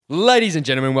Ladies and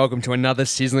gentlemen, welcome to another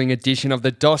sizzling edition of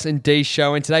the Dos and D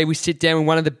Show. And today we sit down with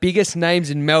one of the biggest names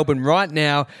in Melbourne right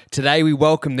now. Today we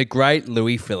welcome the great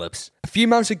Louis Phillips. A few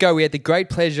months ago, we had the great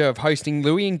pleasure of hosting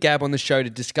Louis and Gab on the show to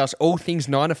discuss all things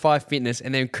 9-to-5 fitness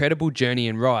and their incredible journey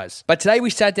and rise. But today we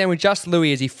sat down with just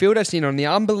Louis as he filled us in on the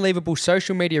unbelievable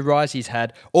social media rise he's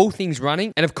had, all things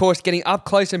running, and of course getting up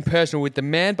close and personal with the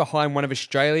man behind one of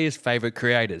Australia's favourite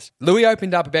creators. Louis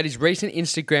opened up about his recent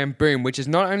Instagram boom, which has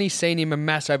not only seen him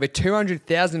amass over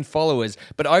 200,000 followers,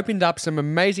 but opened up some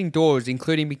amazing doors,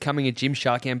 including becoming a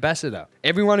Gymshark ambassador.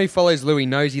 Everyone who follows Louis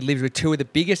knows he lives with two of the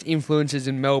biggest influencers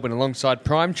in Melbourne alongside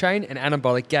Prime Chain and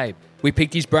Anabolic Gabe. We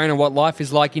picked his brain on what life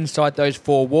is like inside those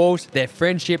four walls, their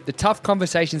friendship, the tough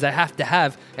conversations they have to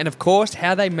have, and of course,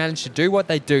 how they manage to do what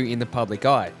they do in the public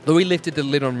eye. Louis lifted the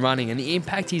lid on running and the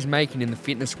impact he's making in the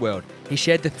fitness world. He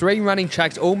shared the 3 running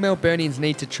tracks all Melburnians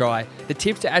need to try, the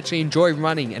tips to actually enjoy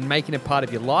running and making it part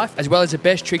of your life, as well as the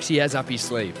best tricks he has up his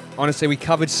sleeve. Honestly, we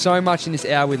covered so much in this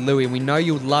hour with Louis and we know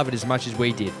you'll love it as much as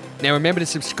we did. Now remember to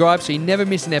subscribe so you never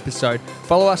miss an episode,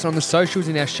 follow us on the socials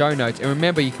in our show notes, and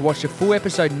remember you can watch the full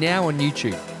episode now on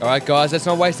YouTube. Alright guys, let's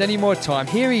not waste any more time.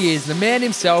 Here he is, the man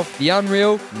himself, the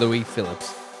unreal Louis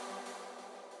Phillips.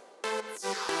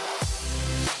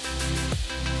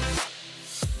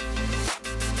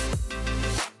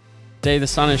 D, the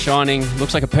sun is shining.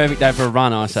 Looks like a perfect day for a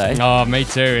run, I say. Oh, me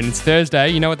too. And it's Thursday.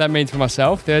 You know what that means for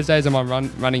myself? Thursdays are my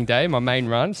running day, my main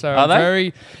run. So I'm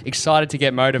very excited to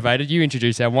get motivated. You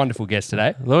introduce our wonderful guest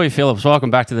today. Louis Phillips,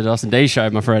 welcome back to the Dos and D Show,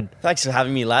 my friend. Thanks for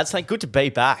having me, lads. Good to be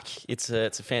back. It's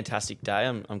a fantastic day.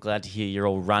 I'm glad to hear you're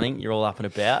all running. You're all up and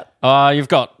about. You've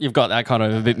got that kind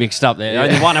of a bit mixed up there. Yeah.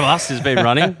 Only one of us has been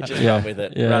running. Just run with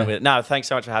it. Run with it. No, thanks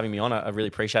so much for having me on. I really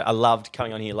appreciate it. I loved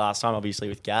coming on here last time, obviously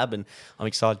with Gab, and I'm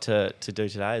excited to do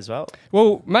today as well.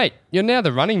 Well, mate, you're now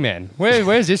the running man.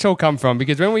 Where's this all come from?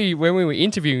 Because when we were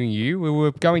interviewing you, we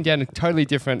were going down a totally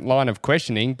different line of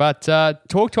questioning. But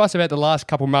talk to us about the last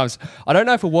couple months. I don't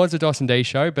know if it was the Dos and D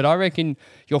Show, but I reckon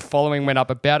your following went up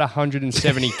about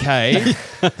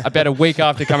 170k about a week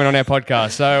after coming on our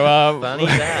podcast. So funny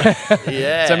that.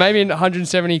 Yeah. So maybe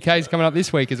 170k is coming up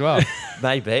this week as well.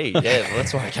 Maybe. Yeah. Well,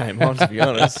 that's why I came on, to be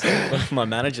honest. My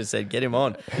manager said, get him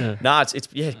on. Yeah. No, it's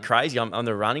crazy. I'm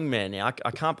the running man now.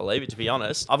 I can't believe it, to be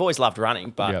honest. I've always loved running,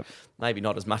 but maybe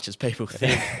not as much as people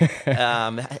think.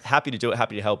 Happy to do it,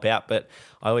 happy to help out. But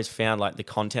I always found like the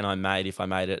content I made, if I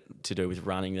made it to do with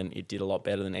running, then it did a lot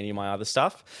better than any of my other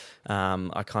stuff.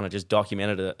 I kind of just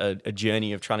documented a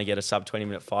journey of trying to get a sub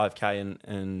 20-minute 5K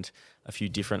and a few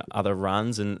different other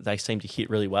runs, and they seem to hit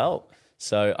really well.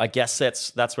 So I guess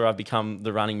that's where I've become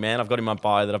the running man. I've got in my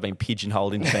bio that I've been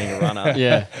pigeonholed into being a runner.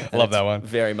 Yeah, love that one.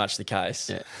 Very much the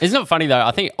case. Yeah. Isn't it funny though? I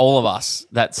think all of us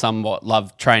that somewhat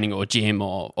love training or gym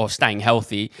or staying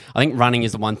healthy, I think running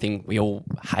is the one thing we all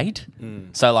hate.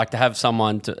 Mm. So like to have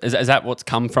someone is that what's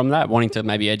come from that? Wanting to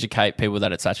maybe educate people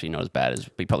that it's actually not as bad as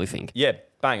we probably think. Yeah.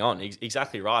 Bang on.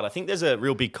 Exactly right. I think there's a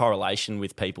real big correlation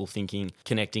with people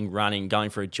connecting running, going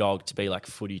for a jog to be like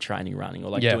footy training running, or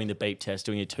like doing the beep test,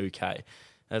 doing a 2K.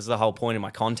 That's the whole point of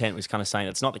my content, was kind of saying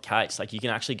that's not the case. Like you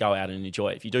can actually go out and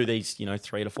enjoy it. If you do these,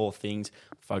 3 to 4 things,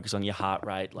 focus on your heart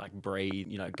rate, like breathe,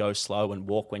 go slow and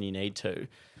walk when you need to,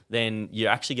 then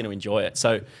you're actually going to enjoy it.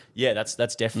 So yeah, that's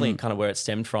definitely kind of where it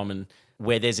stemmed from. And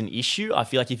where there's an issue, I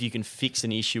feel like if you can fix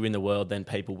an issue in the world, then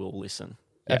people will listen.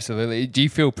 Yeah. Absolutely. Do you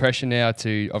feel pressure now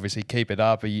to obviously keep it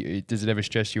up? Does it ever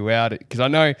stress you out? Because I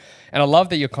know, and I love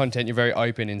that your content, you're very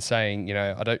open in saying,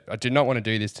 I do not want to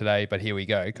do this today, but here we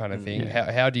go kind of thing.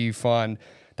 Yeah. How do you find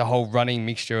the whole running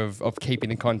mixture of keeping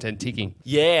the content ticking?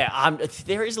 Yeah,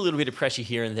 there is a little bit of pressure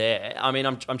here and there. I mean,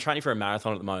 I'm training for a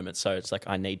marathon at the moment, so it's like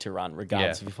I need to run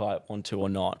regardless of if I want to or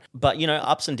not. But,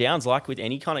 ups and downs, like with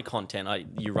any kind of content,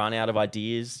 you run out of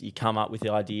ideas, you come up with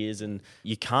the ideas, and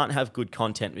you can't have good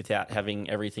content without having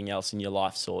everything else in your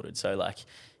life sorted. So, like,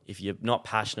 if you're not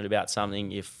passionate about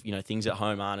something, if things at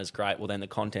home aren't as great, well, then the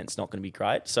content's not going to be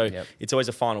great. So it's always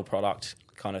a final product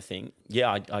kind of thing.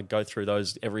 Yeah, I go through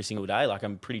those every single day. Like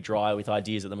I'm pretty dry with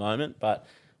ideas at the moment, but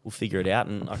we'll figure it out,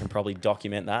 and I can probably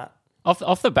document that.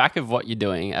 Off the back of what you're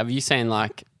doing, have you seen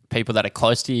like people that are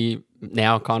close to you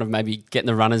now kind of maybe getting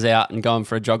the runners out and going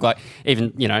for a jog? Like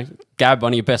even, Gab,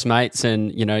 one of your best mates,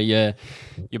 and,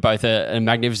 you're both a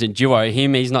magnificent duo.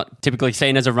 He's not typically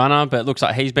seen as a runner, but it looks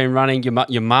like he's been running.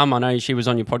 Your mum, I know she was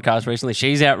on your podcast recently.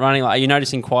 She's out running. Like, are you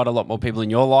noticing quite a lot more people in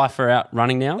your life are out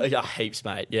running now? Yeah, heaps,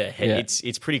 mate. Yeah.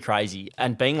 It's pretty crazy.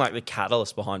 And being like the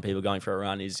catalyst behind people going for a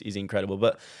run is incredible.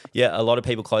 But yeah, a lot of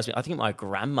people close to me. I think my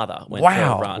grandmother went for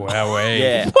a run. Wow.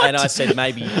 Yeah. What? And I said,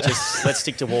 maybe just let's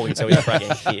stick to walking so we don't break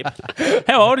a hip.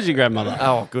 How old is your grandmother?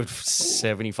 Oh, good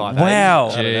 75. Wow.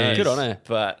 80. I don't know. Good on her.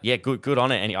 But yeah, good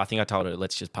on it. And I think I told her,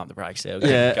 let's just pump the brakes there.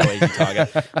 Yeah. Go easy,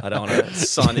 Tiger. I don't want to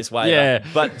sign this waiver. Yeah.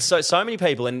 But so many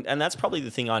people, and that's probably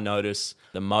the thing I notice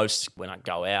the most when I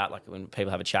go out, like when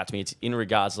people have a chat to me, it's in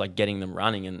regards to like getting them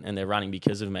running, and they're running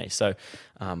because of me. So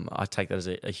I take that as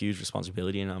a huge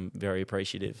responsibility, and I'm very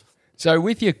appreciative. So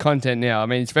with your content now, I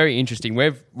mean, it's very interesting.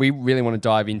 We really want to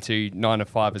dive into 9 to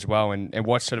 5 as well and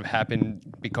what sort of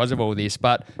happened because of all this.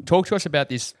 But talk to us about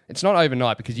this. It's not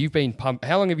overnight because you've been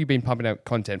how long have you been pumping out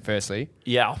content firstly?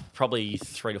 Yeah, probably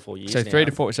 3 to 4 years So now. 3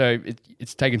 to 4. So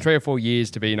it's taken 3 or 4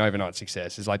 years to be an overnight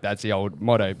success. It's like that's the old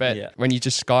motto. But when you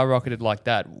just skyrocketed like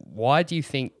that, why do you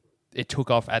think it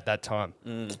took off at that time?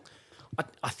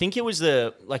 I think it was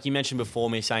like you mentioned before,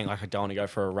 me saying like I don't want to go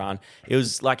for a run. It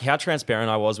was like how transparent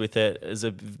I was with it. There's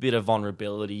a bit of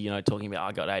vulnerability, talking about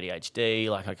I got ADHD,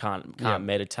 like I can't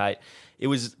meditate. It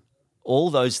was all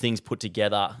those things put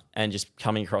together and just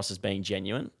coming across as being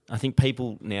genuine. I think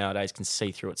people nowadays can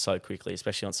see through it so quickly,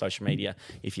 especially on social media.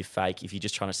 If you're fake, if you're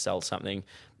just trying to sell something.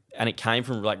 And it came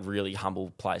from like really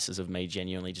humble places of me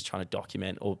genuinely just trying to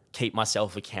document or keep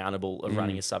myself accountable of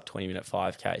running a sub 20-minute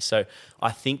 5K. So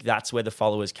I think that's where the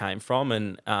followers came from.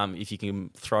 And if you can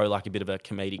throw like a bit of a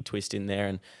comedic twist in there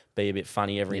and be a bit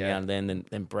funny every now and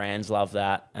then brands love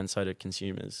that, and so do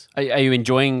consumers. Are you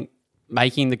enjoying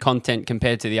making the content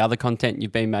compared to the other content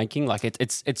you've been making? Like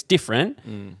it's different.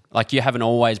 Like you haven't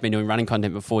always been doing running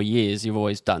content for 4 years. You've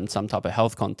always done some type of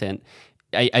health content.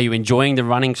 Are you enjoying the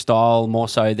running style more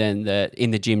so than the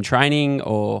in the gym training,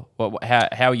 or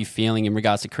how are you feeling in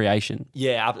regards to creation?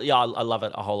 Yeah, I love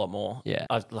it a whole lot more. Yeah,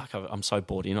 I'm so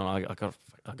bored in on.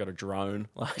 I got a drone.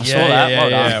 I saw that.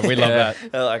 Yeah, we love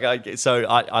that.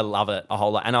 I love it a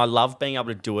whole lot, and I love being able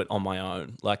to do it on my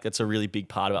own. Like that's a really big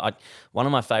part of it. One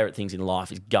of my favorite things in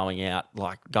life is going out,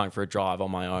 like going for a drive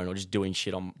on my own, or just doing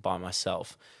shit by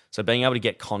myself. So being able to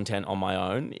get content on my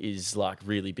own is like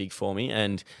really big for me,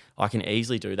 and I can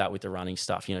easily do that with the running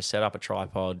stuff. Set up a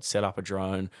tripod, set up a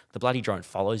drone. The bloody drone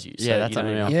folloes you, so you don't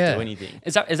even have to do anything.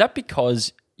 Is that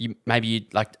because you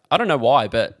like, I don't know why,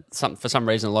 but for some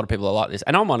reason a lot of people are like this,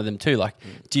 and I'm one of them too. Like,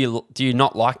 do you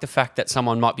not like the fact that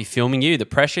someone might be filming you? The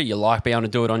pressure, you like being able to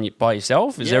do it by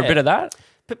yourself? Is there a bit of that?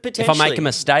 If I make a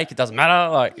mistake, it doesn't matter.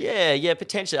 Like, yeah,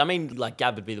 potentially. I mean, like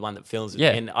Gabe would be the one that films it,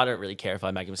 and I don't really care if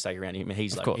I make a mistake around him.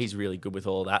 He's really good with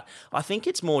all of that. I think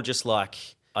it's more just like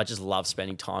I just love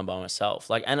spending time by myself.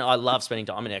 Like, and I love spending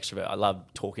time. I'm an extrovert. I love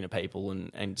talking to people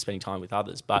and spending time with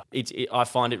others. But I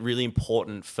find it really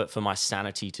important for my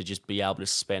sanity to just be able to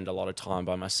spend a lot of time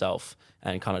by myself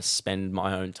and kind of spend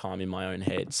my own time in my own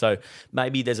head. So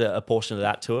maybe there's a portion of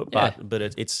that to it, but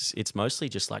it's mostly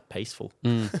just like peaceful.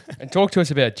 And talk to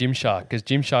us about Gymshark, because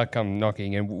Gymshark come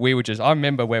knocking, and I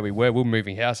remember where we were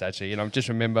moving house actually, and I just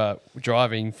remember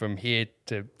driving from here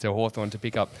to Hawthorne to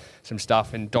pick up some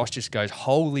stuff, and Dosh just goes,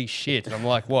 holy shit. And I'm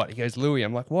like, what? He goes, Louis.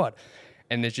 I'm like, what?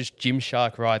 And there's just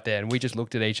Gymshark right there. And we just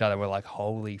looked at each other and we're like,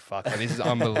 holy fuck, like, this is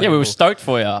unbelievable. Yeah, we were stoked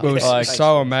for you. We were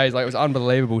so amazed. Like, it was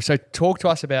unbelievable. So talk to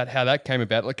us about how that came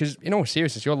about. Like, because in all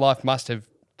seriousness, your life must have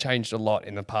changed a lot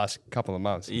in the past couple of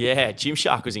months. Yeah,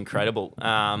 Gymshark was incredible.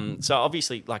 So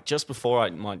obviously, like just before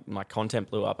my content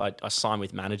blew up, I signed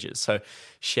with managers. So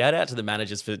shout out to the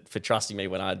managers for trusting me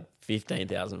when I had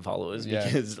 15,000 followers,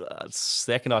 because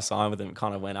second I signed with them, it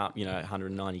kind of went up,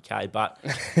 190K. But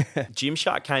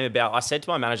Gymshark came about. I said to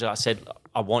my manager,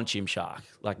 I want Gymshark.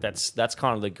 Like that's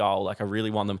kind of the goal. Like I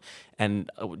really want them.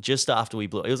 And just after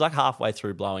it was like halfway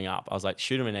through blowing up, I was like,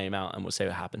 shoot them an email and we'll see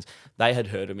what happens. They had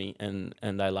heard of me and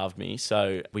they loved me.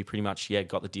 So we pretty much,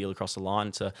 got the deal across the line.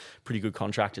 It's a pretty good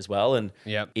contract as well. And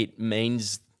it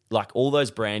means like all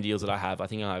those brand deals that I have, I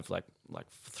think I have like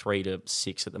 3 to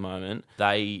 6 at the moment.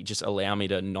 They just allow me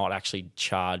to not actually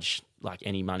charge like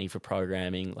any money for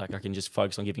programming. Like I can just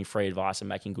focus on giving free advice and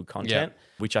making good content,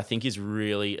 which I think is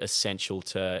really essential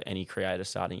to any creator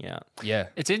starting out. Yeah.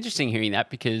 It's interesting hearing that,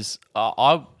 because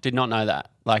I did not know that.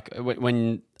 Like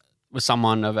when with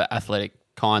someone of an athletic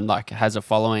kind like has a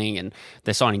following and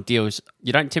they're signing deals,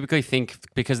 you don't typically think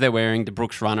because they're wearing the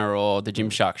Brooks Runner or the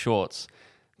Gymshark shorts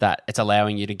that it's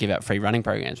allowing you to give out free running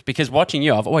programs. Because watching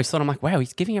you, I've always thought, I'm like, wow,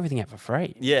 he's giving everything out for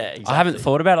free. Yeah, exactly. I haven't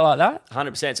thought about it like that.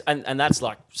 100%. And that's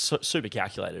like super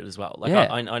calculated as well. Like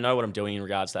I know what I'm doing in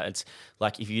regards to that. It's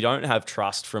like if you don't have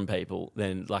trust from people,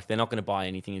 then like they're not going to buy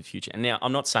anything in the future. And now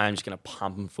I'm not saying I'm just going to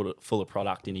pump them full of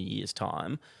product in a year's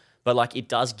time. But like it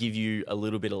does give you a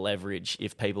little bit of leverage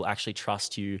if people actually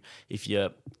trust you, if you're,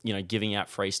 giving out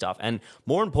free stuff. And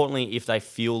more importantly, if they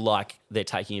feel like they're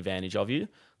taking advantage of you.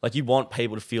 Like you want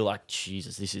people to feel like,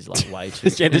 Jesus, this is like way too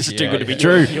Yeah, this is too good to be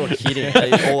true. You're kidding.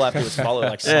 All I have to do is follow,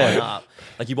 like sign up.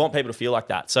 Like you want people to feel like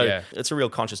that. So it's a real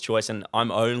conscious choice, and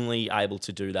I'm only able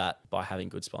to do that by having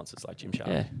good sponsors like Gymshark.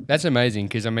 Yeah. That's amazing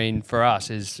because, I mean, for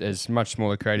us as much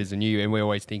smaller creators than you, and we're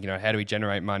always thinking, how do we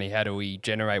generate money? How do we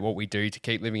generate what we do to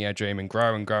keep living our dream and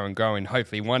grow and grow and grow and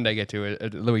hopefully one day get to a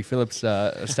Louis Phillips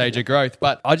stage of growth.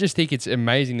 But I just think it's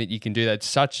amazing that you can do that. It's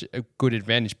such a good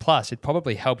advantage. Plus, it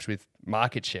probably helps with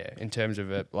market share in terms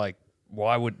of like,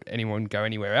 why would anyone go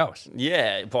anywhere else?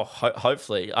 Yeah, well,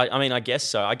 hopefully. I mean, I guess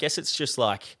so. I guess it's just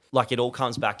like it all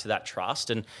comes back to that trust.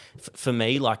 And for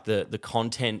me, like the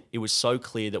content, it was so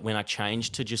clear that when I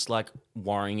changed to just like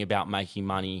worrying about making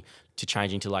money to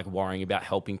changing to like worrying about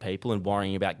helping people and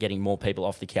worrying about getting more people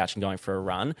off the couch and going for a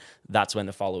run, that's when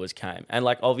the followers came. And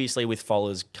like obviously with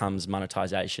followers comes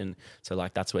monetization. So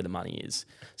like that's where the money is.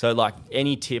 So like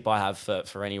any tip I have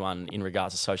for anyone in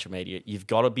regards to social media, you've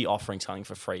got to be offering something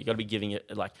for free. You've got to be giving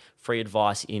it like free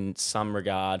advice in some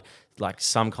regard, like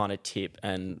some kind of tip,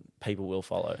 and people will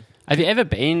follow. Have you ever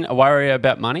been a worrier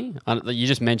about money? You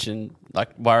just mentioned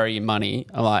like worry money,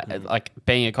 like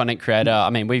being a content creator. I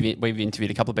mean, we've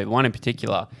interviewed a couple of people. One in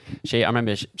particular, I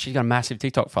remember she's got a massive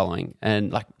TikTok following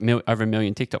and like over 1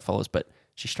 million TikTok followers, but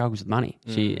she struggles with money.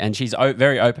 She's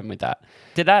very open with that.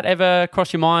 Did that ever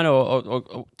cross your mind,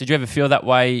 or did you ever feel that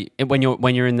way when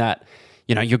you're in that?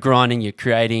 You know, you're grinding, you're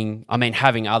creating. I mean,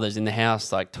 having others in the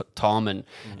house like Tom and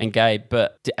Gabe.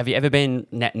 But have you ever been?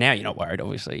 Now you're not worried,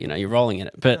 obviously. You know, you're rolling in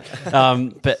it. But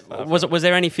was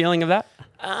there any feeling of that?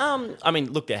 I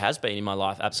mean, look, there has been in my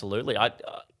life, absolutely. I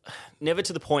never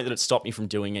to the point that it stopped me from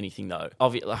doing anything though.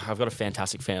 I've got a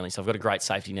fantastic family, so I've got a great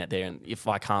safety net there. And if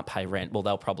I can't pay rent, well,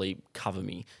 they'll probably cover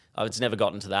me. It's never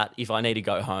gotten to that. If I need to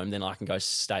go home, then I can go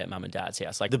stay at mum and dad's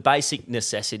house. Like the basic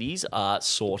necessities are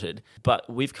sorted. But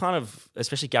we've kind of,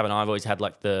 especially Gab and I, have always had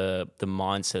like the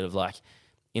mindset of like,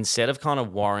 instead of kind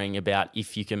of worrying about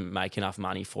if you can make enough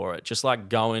money for it, just like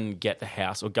go and get the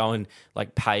house or go and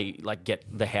like pay, like get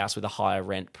the house with a higher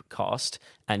rent cost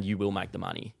and you will make the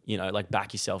money, you know, like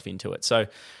back yourself into it. So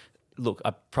look,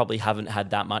 I probably haven't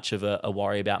had that much of a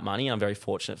worry about money. I'm very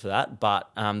fortunate for that.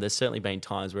 But there's certainly been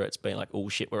times where it's been like, oh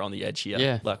shit, we're on the edge here.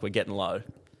 Yeah. Like we're getting low.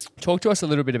 Talk to us a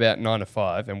little bit about 9 to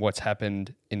 5 and what's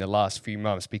happened in the last few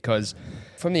months, because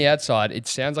from the outside, it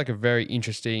sounds like a very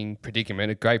interesting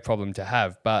predicament, a great problem to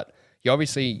have. But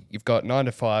you've got 9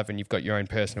 to 5 and you've got your own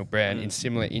personal brand in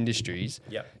similar industries.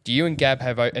 Yep. Do you and Gab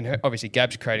have, and obviously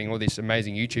Gab's creating all this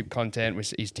amazing YouTube content,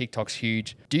 which his TikTok's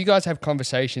huge. Do you guys have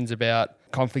conversations about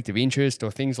conflict of interest or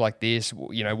things like this?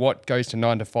 You know, what goes to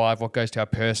 9 to 5, what goes to our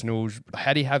personals?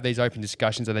 How do you have these open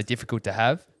discussions? Are they difficult to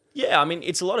have? Yeah, I mean,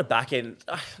 it's a lot of back end.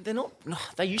 They're not.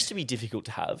 They used to be difficult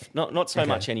to have. Not so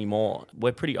much anymore.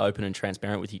 We're pretty open and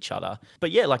transparent with each other.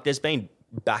 But yeah, like there's been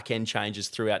back end changes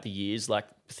throughout the years. Like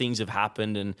things have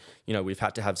happened, and you know we've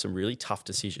had to have some really tough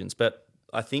decisions. But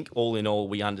I think all in all,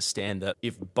 we understand that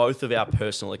if both of our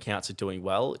personal accounts are doing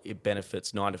well, it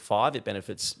benefits 9 to 5. It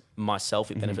benefits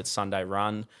myself. It benefits Sunday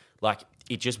Run. Like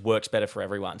it just works better for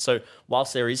everyone. So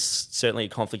whilst there is certainly a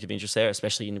conflict of interest there,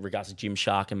 especially in regards to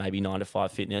Gymshark and maybe 9 to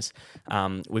 5 fitness,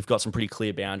 we've got some pretty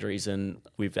clear boundaries and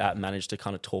we've managed to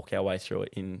kind of talk our way through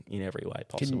it in every way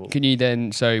possible. Can you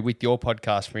then, so with your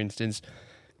podcast, for instance,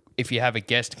 if you have a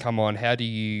guest come on, how do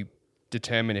you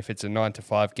determine if it's a 9 to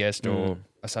 5 guest or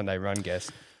a Sunday Run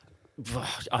guest?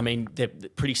 I mean, they're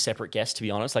pretty separate guests, to be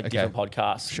honest, like different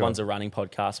podcasts. Sure. One's a running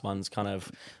podcast, one's kind of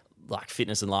like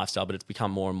fitness and lifestyle, but it's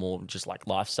become more and more just like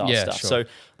lifestyle stuff. Sure. So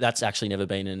that's actually never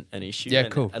been an issue. Yeah,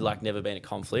 cool. And like never been a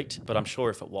conflict, but I'm sure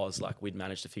if it was, like we'd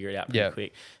manage to figure it out pretty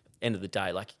quick. End of the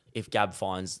day, like if Gab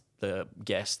finds the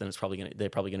guest, then they're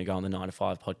probably gonna go on the 9 to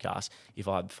 5 podcast. If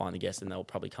I find the guest, then they'll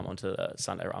probably come onto the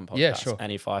Sunday Run podcast. Yeah, sure.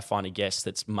 And if I find a guest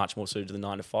that's much more suited to the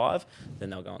 9 to 5,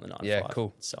 then they'll go on the 9 to 5. Yeah,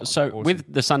 cool. So awesome.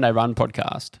 With the Sunday Run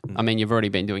podcast, I mean, you've already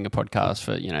been doing a podcast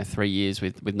for 3 years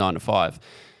with 9 to 5.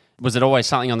 Was it always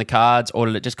something on the cards, or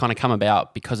did it just kind of come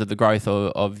about because of the growth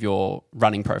of your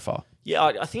running profile? Yeah,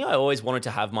 I think I always wanted to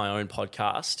have my own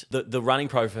podcast. The running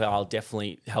profile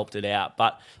definitely helped it out,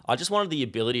 but I just wanted the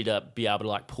ability to be able to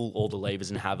like pull all the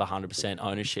levers and have 100%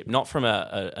 ownership, not from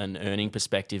an earning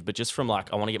perspective, but just from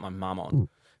like, I want to get my mum on.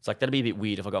 It's like, that'd be a bit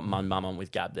weird if I got my mum on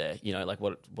with Gab there, like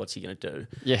what's he going to do?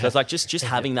 Yeah. So it's like just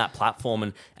having that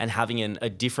platform and having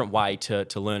a different way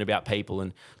to learn about people.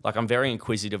 And like, I'm very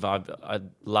inquisitive. I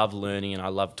love learning and I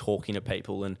love talking to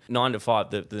people. And 9 to 5,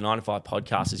 the 9 to 5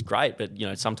 podcast is great, but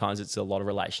sometimes it's a lot of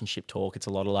relationship talk. It's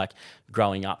a lot of like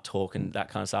growing up talk and that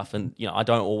kind of stuff. And, I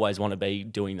don't always want to be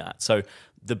doing that. So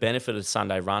the benefit of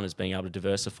Sunday run is being able to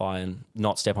diversify and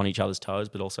not step on each other's toes,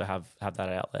 but also have that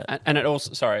outlet. And it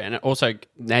also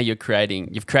now you've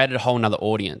created a whole nother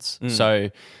audience.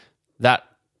 So that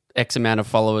X amount of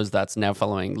followers that's now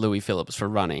following Louis Phillips for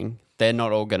running, they're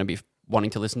not all going to be wanting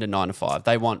to listen to 9 to 5.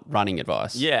 They want running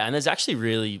advice. Yeah, and there's actually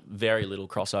really very little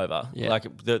crossover. Yeah. Like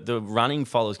the running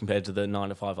followers compared to the 9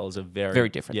 to 5 followers are very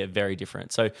different. Yeah, very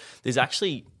different. So there's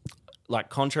actually, like,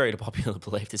 contrary to popular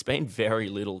belief, there's been very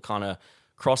little kind of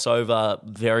crossover,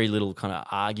 very little kind of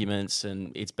arguments,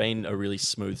 and it's been a really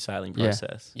smooth sailing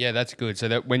process. Yeah, that's good. So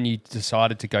that when you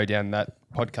decided to go down that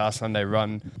podcast Sunday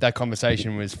run, that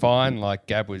conversation was fine. Like,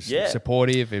 Gab was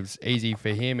supportive. It was easy for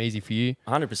him, easy for you.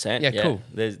 100%. Yeah, cool.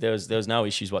 There was no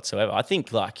issues whatsoever. I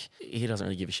think, like, he doesn't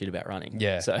really give a shit about running.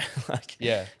 Yeah. So, like,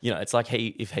 you know, it's like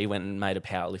if he went and made a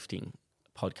powerlifting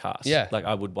podcast, like,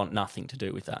 I would want nothing to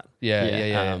do with that.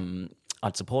 Yeah.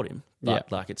 I'd support him,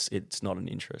 but like it's not an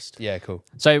interest. Yeah, cool.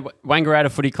 So Wangaratta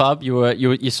Footy Club,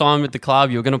 you signed with the club.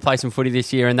 You were going to play some footy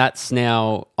this year, and that's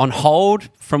now on hold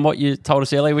from what you told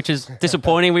us earlier, which is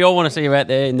disappointing. We all want to see you out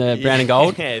there in the brown and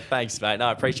gold. Yeah, thanks, mate. No,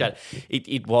 I appreciate it.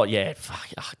 It was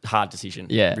hard decision.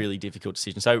 Yeah, really difficult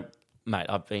decision. So, mate,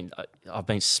 I've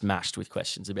been smashed with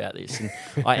questions about this, and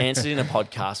I answered in a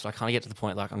podcast. But I kind of get to the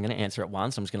point like I'm going to answer it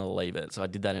once. I'm just going to leave it. So I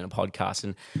did that in a podcast,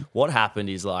 and what happened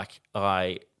is like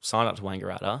I signed up to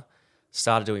Wangaratta,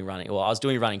 started doing running. Well, I was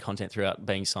doing running content throughout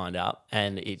being signed up,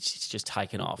 and it's just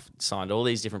taken off. Signed all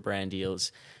these different brand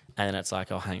deals, and then it's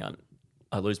like, oh, hang on,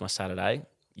 I lose my Saturday.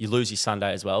 You lose your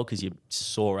Sunday as well because you're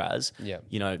sore as. Yeah.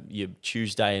 You know, your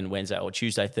Tuesday and Wednesday or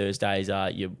Tuesday, Thursdays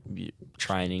are your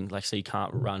training, like, so you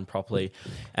can't run properly.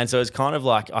 And so it's kind of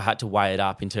like I had to weigh it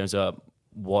up in terms of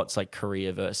what's like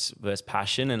career versus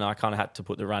passion, and I kind of had to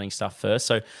put the running stuff first.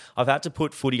 So I've had to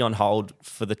put footy on hold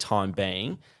for the time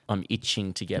being. I'm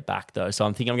itching to get back though, so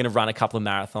I'm thinking I'm going to run a couple of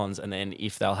marathons, and then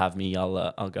if they'll have me,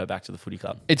 I'll go back to the footy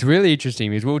club. It's really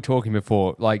interesting because we were talking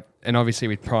before, like, and obviously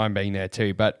with Prime being there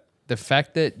too, but the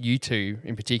fact that you two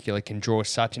in particular can draw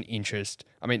such an interest.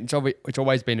 I mean, it's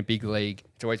always been a big league.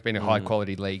 It's always been a high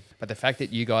quality league, but the fact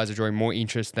that you guys are drawing more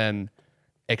interest than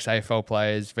ex-AFL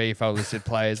players, VFL listed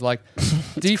players. Like,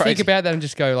 do you think about that and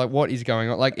just go, like, what is going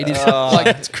on? Like, it is like,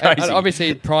 it's crazy. And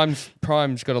obviously, Prime's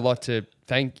got a lot to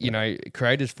thank, you know,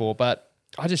 creators for, but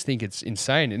I just think it's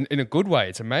insane in a good way.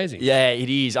 It's amazing. Yeah, it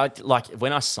is. I like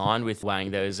when I signed with Wang,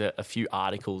 there was a few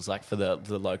articles like for the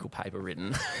local paper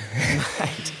written.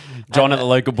 John at the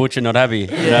local butcher not happy.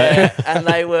 Yeah, and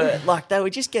they were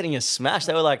just getting a smash.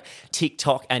 They were like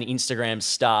TikTok and Instagram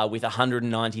star with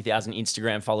 190,000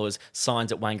 Instagram followers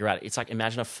signs at Wangaratta. It's like,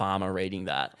 imagine a farmer reading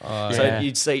that. So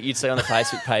you'd see on the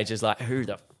Facebook pages like, who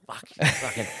the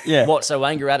fucking what? So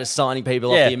Wangaratta's signing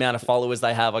people off the amount of followers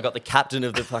they have. I got the captain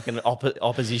of the fucking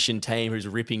opposition team who's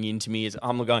ripping into me.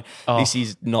 I'm going, this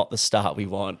is not the start we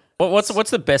want. What's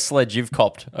the best sledge you've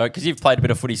copped? Because you've played a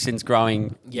bit of footy since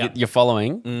growing. You're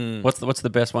following. What's the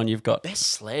best one you've got? Best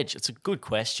sledge? It's a good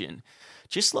question.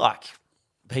 Just like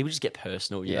people just get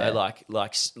personal, you know,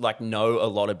 like know a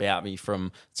lot about me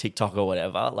from TikTok or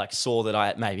whatever. Like saw that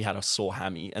I maybe had a sore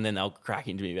hammy, and then they'll crack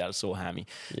into me about a sore hammy.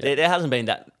 There hasn't been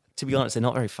that. To be honest, they're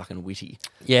not very fucking witty.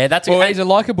 Yeah, he's a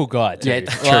likable guy too.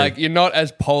 Yeah, like you're not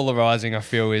as polarizing, I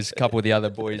feel, as a couple of the other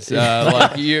boys.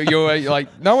 Like you're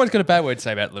like, no one's got a bad word to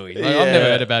say about Louis. Like, I've never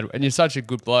heard a bad word, and you're such a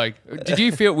good bloke.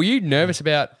 Were you nervous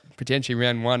about potentially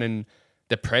round one and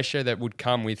the pressure that would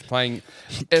come with playing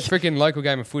a freaking local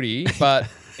game of footy, but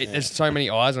there's so many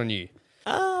eyes on you?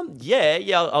 Yeah,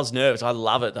 I was nervous. I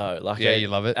love it though. Like, you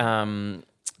love it.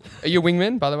 Are you a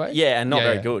wingman, by the way? Yeah, and not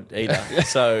very good either.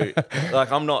 So,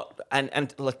 like, I'm not,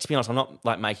 and like, to be honest, I'm not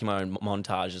like making my own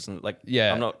montages and like,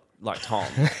 I'm not like Tom,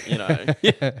 you know.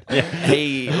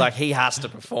 He has to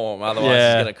perform, otherwise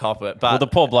he's gonna cop it. But the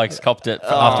poor bloke's copped it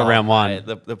after round one.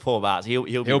 Mate, the poor bars. He'll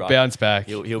bounce back.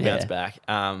 He'll bounce back.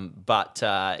 I'm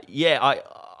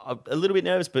a little bit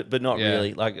nervous, but not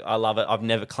really. Like, I love it. I've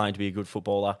never claimed to be a good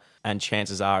footballer, and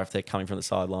chances are, if they're coming from the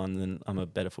sideline, then I'm a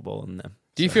better footballer than them.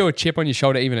 Do you feel a chip on your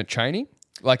shoulder even at training?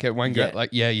 Like at Wangaratta? Yeah.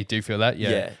 Like, you do feel that?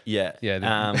 Yeah.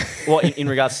 What, in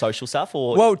regards to social stuff?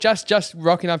 Or well, just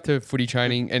rocking up to footy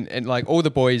training and like all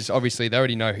the boys, obviously, they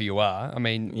already know who you are. I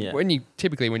mean, when you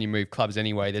move clubs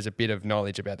anyway, there's a bit of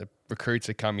knowledge about the recruits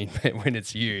that come in when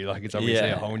it's you. Like, it's obviously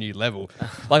a whole new level.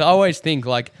 Like, I always think,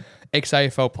 like,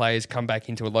 ex-AFL players come back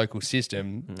into a local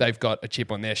system, they've got a chip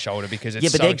on their shoulder because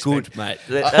it's they're good, mate.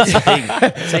 That's the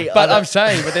thing. See,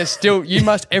 but there's still, you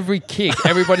must every kick.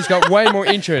 Everybody's got way more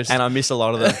interest. And I miss a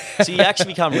lot of them. So you actually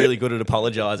become really good at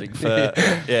apologising for,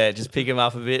 just pick them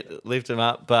up a bit, lift them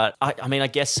up. But I mean, I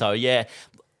guess so, yeah.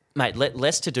 Mate,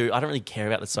 less to do. I don't really care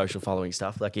about the social following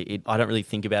stuff. Like, I don't really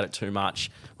think about it too much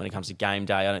when it comes to game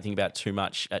day. I don't think about it too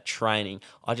much at training.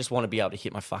 I just want to be able to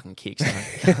hit my fucking kicks.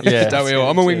 Yeah, don't we all?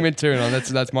 I'm a wingman too, and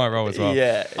that's my role as well.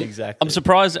 Yeah, exactly. I'm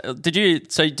surprised. Did you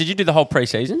do the whole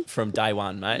preseason? From day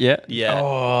one, mate. Yeah. Yeah.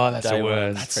 Oh, that's day the one,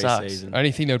 worst. That sucks. preseason.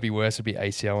 Only thing that would be worse would be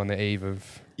ACL on the eve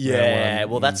of. Yeah,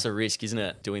 well, that's the risk, isn't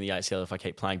it? Doing the ACL if I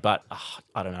keep playing. But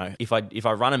I don't know. If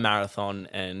I run a marathon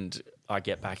and I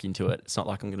get back into it, it's not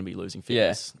like I'm going to be losing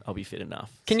fitness. Yeah. I'll be fit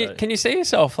enough. Can you see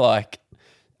yourself like,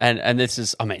 and this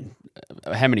is, I mean,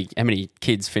 how many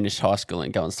kids finish high school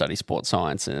and go and study sports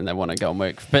science and they want to go and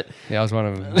work? But yeah, I was one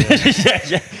of them.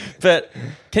 yeah. But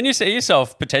can you see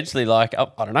yourself potentially like, I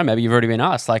don't know, maybe you've already been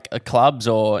asked, like clubs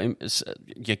or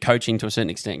you're coaching to a certain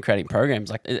extent, creating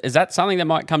programs. Like, is that something that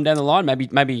might come down the line?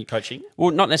 Maybe coaching.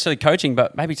 Well, not necessarily coaching,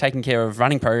 but maybe taking care of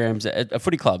running programs at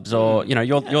footy clubs, or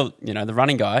you're the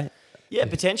running guy. Yeah,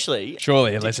 potentially.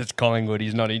 Surely, unless it's Collingwood,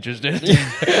 he's not interested.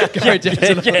 Go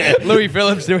down to Louis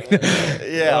Phillips doing that.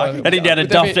 Yeah. Heading down to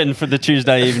Dufton for the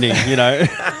Tuesday evening,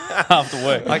 after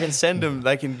work. I can send them,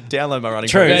 they can download my running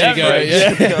True. program.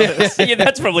 There you go. Yeah,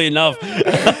 that's probably enough. I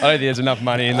don't think there's enough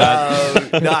money in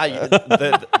that.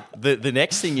 The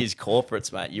next thing is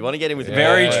corporates, mate. You want to get in with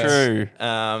Very corporates. true.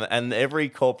 And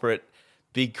every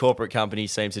big corporate company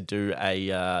seems to do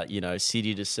a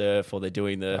City to Surf, or they're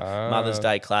doing the Mother's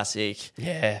Day Classic.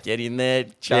 Yeah. Get in there,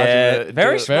 charge them,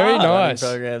 very Very nice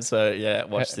program. So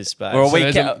watch this space. Or a So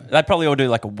week. there's They'd probably all do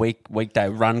like a weekday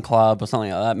run club or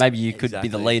something like that. Maybe you could be the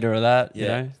Exactly. leader of that.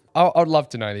 Yeah. You know? I'd love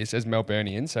to know this as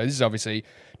Melburnian. So this is obviously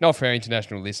not for our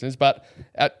international listeners, but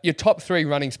your top 3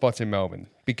 running spots in Melbourne,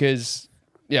 because.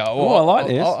 Yeah, I like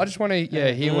this. I just want to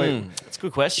hear what. It's a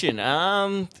good question.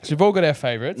 So we've all got our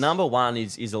favourites. Number one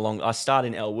is along. I start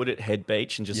in Elwood at Head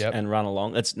Beach and and run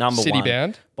along. That's number City one.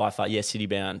 bound? By far. Yeah, city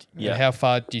bound. Yeah. How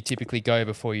far do you typically go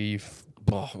before you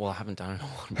Oh, well, I haven't done it.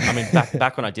 I mean,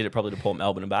 back when I did it, probably to Port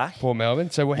Melbourne and back. Port Melbourne?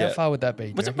 So how Yeah. far would that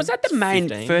be? Was that the main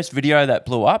 15. first video that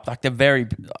blew up? Like I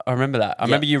remember that. I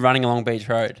remember you running along Beach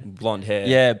Road. Blonde hair.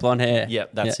 Yeah, blonde hair. Yep,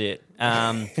 that's it.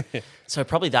 So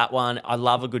probably that one. I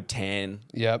love a good tan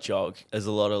jog. There's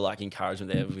a lot of like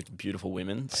encouragement there with beautiful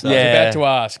women. So. I was Yeah. about to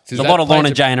ask. There's a lot of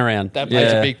Lorna Jane around. That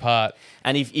plays a big part.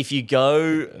 And if you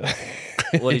go,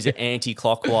 what is it,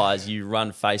 anti-clockwise, you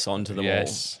run face onto them all.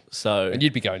 So And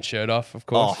you'd be going shirt off, of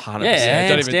oh, course. 100%. Yeah,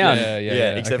 hands down.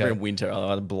 Yeah, except for okay. in winter,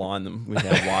 I'll either blind them with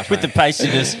our white With the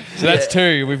pastiness. So that's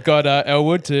 2. We've got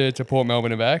Elwood to Port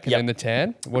Melbourne and back, and then the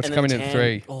tan. What's And then coming the in at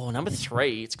tan. 3? Oh, number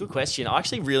 3. It's a good question. I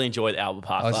actually really enjoyed Albert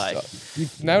Park.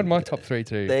 You've nailed my top 3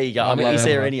 too. There you go. I mean, is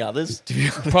there any others? To be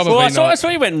honest? Probably Well, I not. saw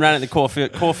you went and ran at the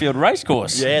Caulfield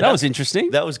Racecourse. Yeah, that was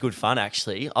interesting. That was good fun,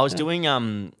 actually. I was doing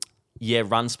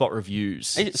run spot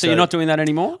reviews. So you're not doing that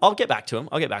anymore? I'll get back to him.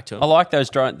 I like those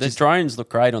drones. The drones look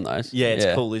great on those. Yeah,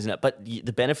 it's cool, isn't it? But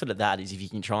the benefit of that is if you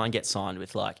can try and get signed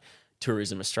with like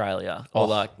Tourism Australia or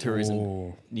like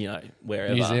Tourism,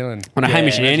 wherever. New Zealand. On a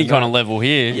Hamish and Andy kind of level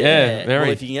here. Yeah, very.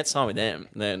 Well, if you can get signed with them,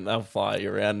 then they'll fly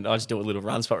you around. I just do a little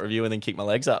run spot review and then kick my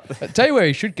legs up. I'll tell you where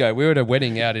you should go. We were at a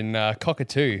wedding out in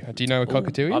Cockatoo. Do you know where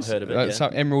Cockatoo is? I've heard of it, yeah.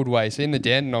 Some Emerald Way. So in the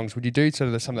Dandenongs, would you do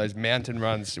sort of some of those mountain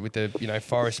runs with the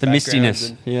forest The backgrounds mistiness.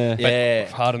 and- Yeah. Yeah.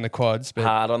 Hard on the quads. But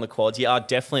Hard on the quads. Yeah, I've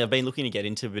been looking to get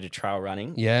into a bit of trail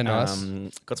running. Yeah, nice.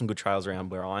 Got some good trails around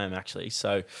where I am, actually.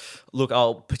 So, look,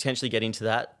 I'll potentially get into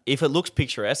that. If it looks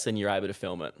picturesque, then you're able to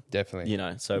film it. Definitely.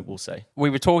 So we'll see. We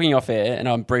were talking off air, and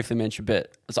I briefly mentioned a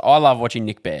bit. So I love watching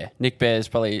Nick Bear. Nick Bear's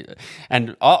probably,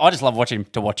 and I just love watching him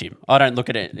to watch him. I don't look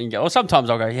at it and go, or sometimes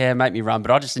I'll go, yeah, make me run,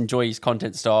 but I just enjoy his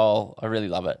content style. I really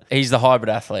love it. He's the hybrid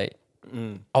athlete.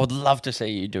 I would love to see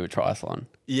you do a triathlon.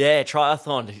 Yeah,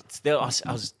 triathlon.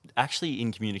 I was actually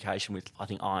in communication with, I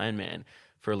think, Ironman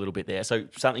for a little bit there. So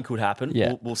something could happen.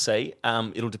 Yeah. We'll see.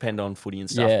 It'll depend on footy and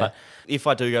stuff. Yeah. But if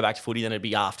I do go back to footy, then it'd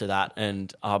be after that.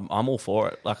 And I'm all for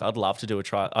it. Like, I'd love to do a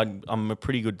try. I'm a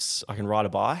pretty good, I can ride a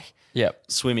bike. Yep.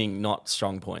 Swimming, not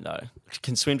strong point though.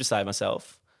 Can swim to save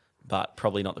myself, but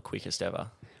probably not the quickest ever.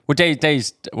 Well,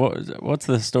 Dee's, what's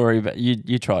the story? But you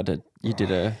did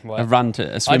a run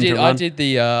to a swim to run. I did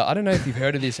the. I don't know if you've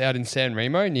heard of this out in San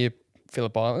Remo near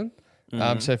Phillip Island.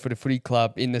 So for the footy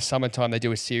club in the summertime, they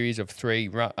do a series of three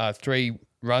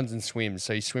runs and swims.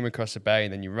 So you swim across the bay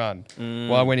and then you run.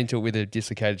 Well, I went into it with a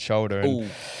dislocated shoulder. And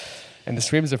and the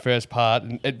swim's the first part.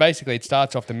 And it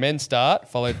starts off the men start,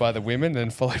 followed by the women, then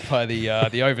followed by the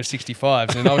over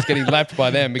 65s. And I was getting lapped by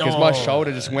them because my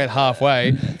shoulder just went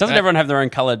halfway. Doesn't everyone have their own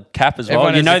coloured cap as well?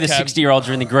 Everyone You know has the a cap. 60-year-olds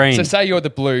are in the green. So say you're the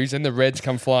blues and the reds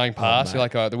come flying past. You're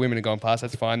like, oh, the women are going past.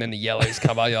 That's fine. Then the yellows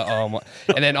come up. You're like, oh my.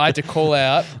 And then I had to call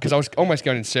out because I was almost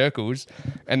going in circles.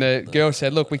 And the girl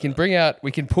said, look, we can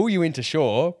pull you into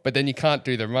shore, but then you can't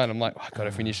do the run. I'm like, I've got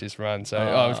to finish this run. So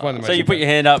it was one of the most. So you put your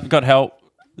hand up, got help.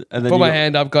 And then put my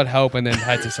hand up, got help, and then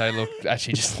had to say, look,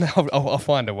 actually, just I'll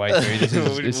find a way through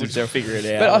this. We'll figure it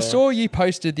out. But I saw you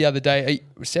posted the other day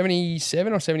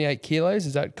 77 or 78 kilos.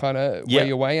 Is that kind of where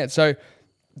you're weighing at? So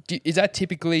is that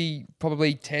typically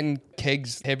probably 10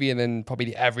 kegs heavier than probably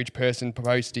the average person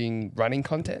posting running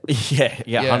content? Yeah,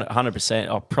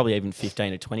 100%. Or probably even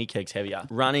 15 to 20 kegs heavier.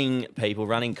 Running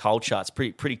culture, it's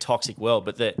pretty toxic world,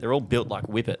 but they're all built like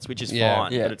whippets, which is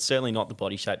fine. Yeah. But it's certainly not the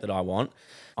body shape that I want.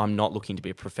 I'm not looking to be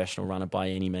a professional runner by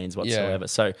any means whatsoever.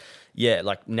 So,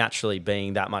 like naturally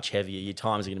being that much heavier, your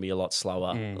times are going to be a lot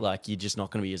slower. Like you're just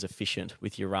not going to be as efficient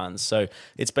with your runs. So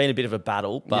it's been a bit of a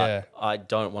battle, but I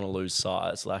don't want to lose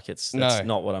size. Like that's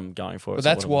not what I'm going for. But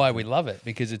that's why we love it,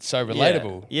 because it's so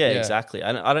relatable. Yeah, exactly.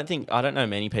 And I don't know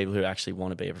many people who actually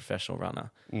want to be a professional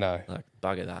runner. No. Like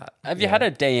bugger that. Have you had a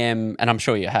DM, and I'm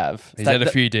sure you have. He's had a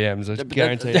few DMs, I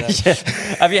guarantee that.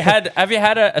 Have you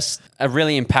had a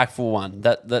really impactful one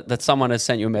that someone has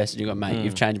sent you a message and you go, mate,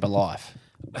 you've changed my life?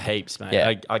 Heaps, mate.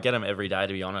 Yeah. I get them every day,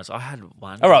 to be honest. I had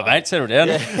one. All right, mate, settle down.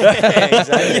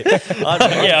 Exactly.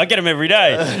 I get them every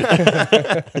day.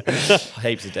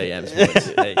 Heaps of DMs,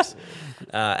 boys. Heaps.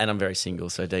 And I'm very single,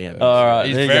 so DM. All right.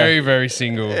 He's very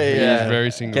single. Yeah. He's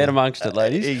very single. Get amongst it,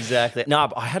 ladies. Exactly. No,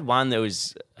 but I had one that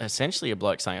was essentially a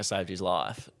bloke saying I saved his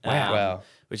life. Wow.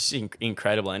 Which is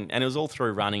incredible, and it was all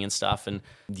through running and stuff. And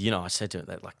I said to him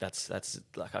that that's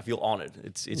like I feel honoured.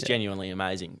 It's genuinely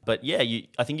amazing. But yeah,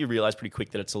 I think you realise pretty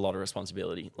quick that it's a lot of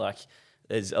responsibility. Like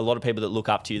there's a lot of people that look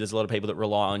up to you. There's a lot of people that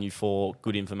rely on you for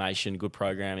good information, good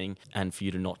programming, and for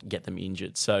you to not get them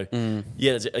injured. So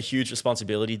there's a huge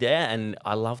responsibility there, and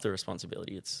I love the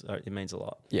responsibility. It means a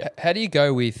lot. Yeah. How do you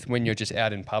go with when you're just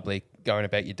out in public, going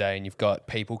about your day, and you've got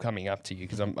people coming up to you?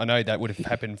 Because I know that would have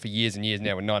happened for years and years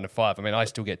now with 9 to 5. I mean, I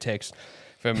still get texts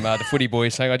from the footy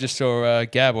boys saying, I just saw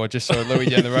Gab or I just saw Louis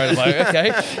down the road. I'm like,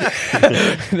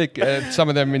 okay. Some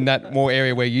of them in that more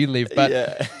area where you live.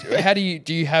 But how do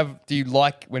you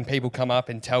like when people come up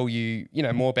and tell you,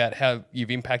 more about how you've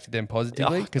impacted them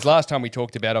positively? Because last time we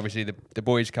talked about, obviously, the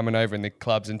boys coming over in the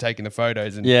clubs and taking the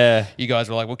photos. And you guys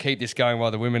were like, we'll keep this going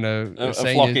while the women are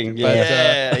seeing flocking. But,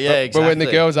 exactly. But when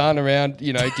the girls aren't around, do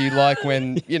you like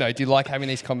do you like having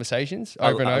these conversations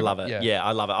over and over? I love it. Yeah,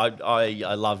 I love it.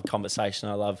 I love conversation.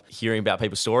 I love hearing about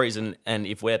people's stories, and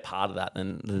if we're part of that,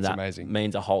 then that amazing.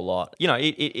 Means a whole lot.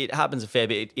 It happens a fair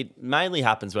bit. It mainly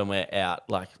happens when we're out,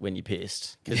 like when you're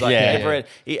pissed. Because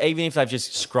even if they've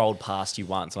just scrolled past you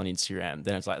once on Instagram,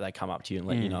 then it's like they come up to you and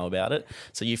let you know about it.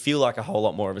 So you feel like a whole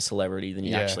lot more of a celebrity than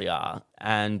you actually are.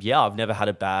 And I've never had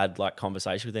a bad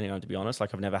conversation with anyone, to be honest.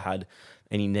 Like I've never had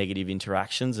any negative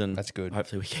interactions, and that's good.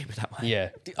 Hopefully we keep it that way.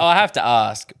 Yeah. I have to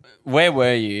ask, where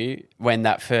were you when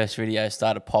that first video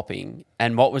started popping,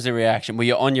 and what was the reaction? Were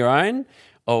you on your own,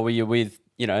 or were you with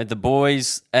the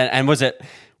boys? And was it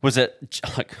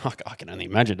like, I can only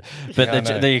imagine, but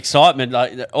the excitement,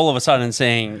 like all of a sudden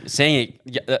seeing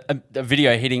it, a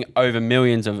video hitting over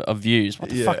millions of views. What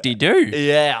the fuck do you do?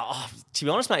 Yeah. To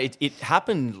be honest, mate, it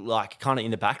happened like kind of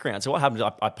in the background. So what happened?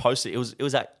 I posted. It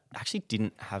was actually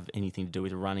didn't have anything to do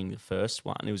with running the first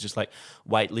one. It was just like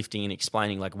weightlifting and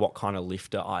explaining like what kind of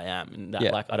lifter I am, and that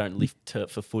like I don't lift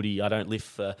for footy. I don't lift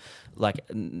for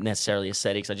like necessarily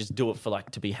aesthetics. I just do it for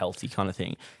like to be healthy kind of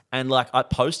thing. And like I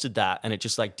posted that, and it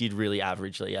just like did really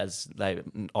averagely, as they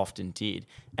often did.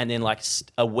 And then like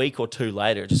a week or two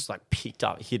later, it just like picked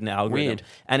up, hit an algorithm. Weird.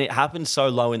 And it happened so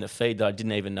low in the feed that I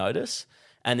didn't even notice.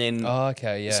 And then,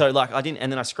 so like I didn't,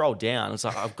 and then I scrolled down. It's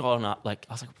like I've gone up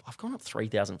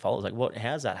 3,000 followers. Like what?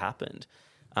 How's that happened?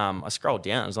 I scrolled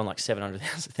down. It was on like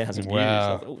 700,000 views.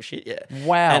 I was like, oh shit, yeah.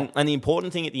 Wow. And the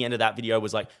important thing at the end of that video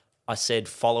was like I said,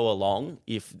 follow along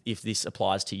if this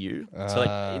applies to you. So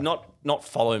like not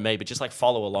follow me, but just like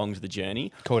follow along to the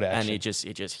journey. Call to action. And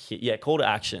it just hit. Call to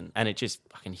action, and it just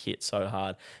fucking hit so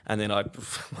hard. And then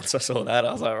once I saw that,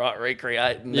 I was like, right,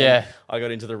 recreate. And then I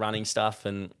got into the running stuff,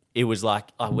 and it was like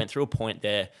I went through a point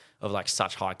there. of like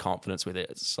such high confidence with it.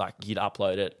 It's like you'd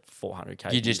upload it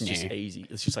 400k. You just it's just knew. easy.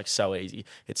 It's just like so easy.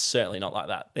 It's certainly not like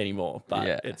that anymore.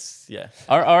 But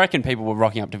I reckon people were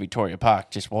rocking up to Victoria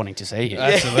Park just wanting to see you.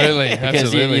 Absolutely.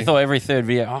 Because you thought every third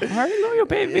video, I already know you're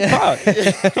big park.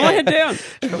 Come on, head down.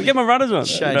 Get my runners on.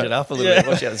 Change it up a little bit.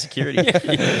 Watch out the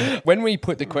security. When we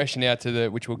put the question out to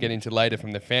which we'll get into later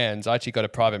from the fans, I actually got a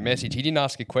private message. He didn't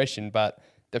ask a question, but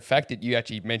the fact that you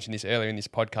actually mentioned this earlier in this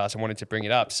podcast, I wanted to bring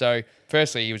it up. So,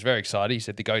 firstly, he was very excited. He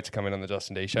said the GOAT's coming on the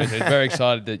Dustin D show. So, he's very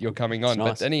excited that you're coming on. Nice.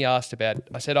 But then he asked about,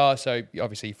 I said, so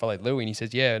obviously you followed Louis. And he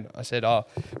says, yeah. And I said,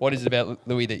 what is it about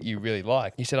Louis that you really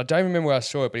like? He said, I don't remember where I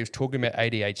saw it, but he was talking about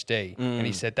ADHD. And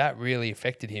he said that really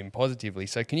affected him positively.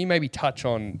 So, can you maybe touch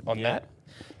on that?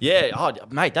 Yeah,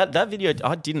 mate, that video,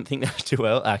 I didn't think that would do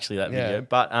well, actually, that video.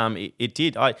 But it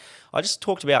did. I just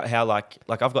talked about how, like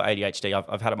I've got ADHD.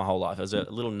 I've had it my whole life. It was a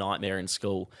little nightmare in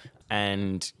school.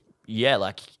 And, yeah,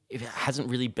 like, it hasn't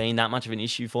really been that much of an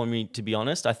issue for me, to be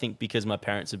honest. I think because my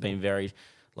parents have been very,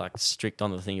 like, strict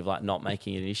on the thing of, like, not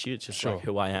making it an issue. It's just, like,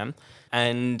 who I am.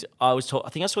 And I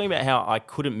think I was talking about how I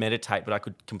couldn't meditate, but I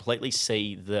could completely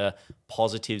see the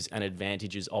positives and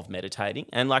advantages of meditating.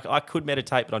 And like I could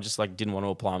meditate, but I just like didn't want to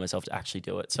apply myself to actually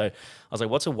do it. So I was like,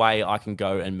 what's a way I can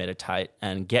go and meditate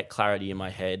and get clarity in my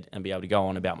head and be able to go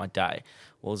on about my day?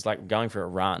 Well, it's like going for a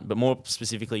run, but more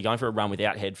specifically going for a run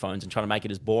without headphones and trying to make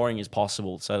it as boring as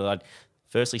possible so that I'd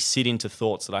firstly sit into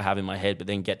thoughts that I have in my head, but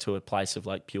then get to a place of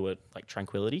like pure like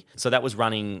tranquility. So that was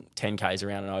running 10Ks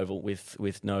around an oval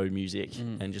with no music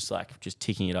and just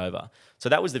ticking it over. So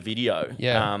that was the video.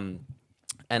 Yeah.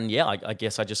 And yeah, I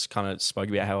guess I just kind of spoke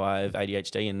about how I have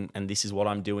ADHD and this is what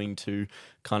I'm doing to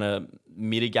kind of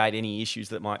mitigate any issues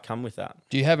that might come with that.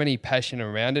 Do you have any passion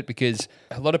around it? Because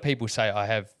a lot of people say I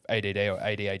have ADD or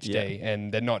ADHD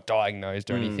and they're not diagnosed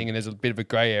or anything, and there's a bit of a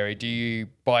grey area. Do you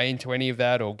buy into any of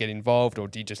that or get involved, or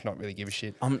do you just not really give a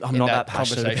shit? I'm not that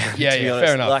passionate about it, Yeah,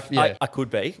 fair enough. Like, I could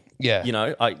be. Yeah. You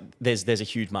know, there's a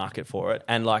huge market for it.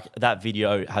 And like that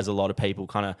video has a lot of people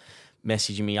kind of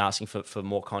messaging me asking for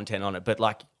more content on it. But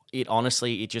like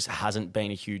it just hasn't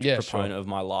been a huge proponent of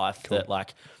my life that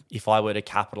like if I were to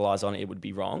capitalize on it, it would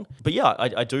be wrong. But yeah,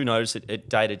 I do notice it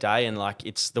day to day, and like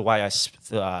it's the way I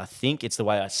think, it's the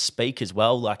way I speak as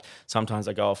well. Like sometimes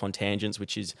I go off on tangents,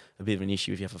 which is a bit of an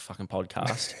issue if you have a fucking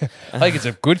podcast. I think it's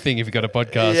a good thing if you've got a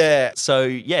podcast. Yeah. So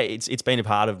yeah, it's been a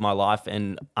part of my life,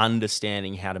 and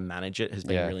understanding how to manage it has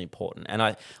been really important. And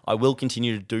I will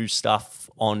continue to do stuff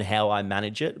on how I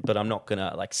manage it, but I'm not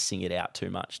gonna like sing it out too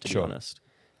much, to be honest.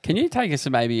 Can you take us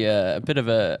to maybe a bit of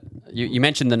a... You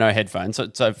mentioned the no headphones.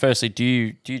 So firstly, do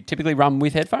you typically run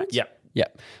with headphones?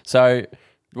 Yep. So,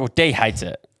 well, D hates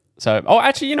it. So,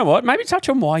 actually, you know what? Maybe touch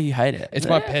on why you hate it. It's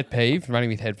my pet peeve,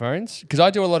 running with headphones, because I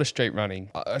do a lot of street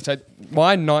running. So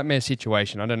my nightmare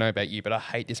situation, I don't know about you, but I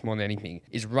hate this more than anything,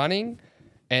 is running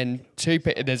and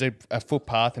there's a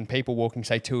footpath and people walking,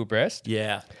 say, two abreast.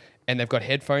 Yeah. And they've got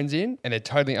headphones in and they're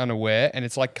totally unaware, and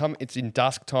it's like it's in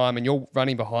dusk time and you're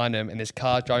running behind them and there's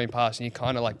cars driving past and you're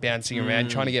kind of like bouncing around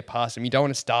trying to get past them. You don't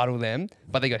want to startle them,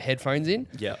 but they got headphones in.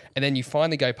 Yeah. And then you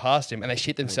finally go past them and they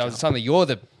shit themselves. Suddenly you're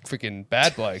the freaking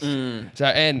bad bloke. So,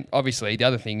 and obviously the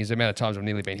other thing is the amount of times I've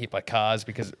nearly been hit by cars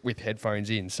because with headphones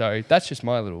in. So that's just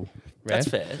my little rant. That's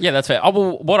fair. Yeah, that's fair.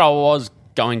 Well, what I was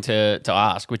going to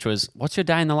ask, which was, what's your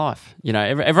day in the life? You know,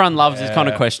 everyone loves this kind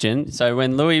of question. So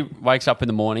when Louis wakes up in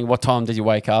the morning, what time does he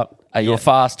wake up? Are you a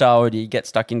faster, or do you get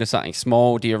stuck into something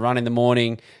small? Do you run in the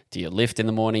morning? Do you lift in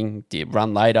the morning? Do you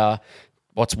run later?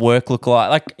 What's work look like?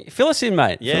 Like, fill us in,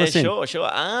 mate. Yeah, sure.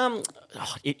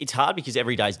 It's hard because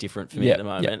every day is different for me at the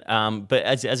moment. But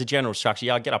as a general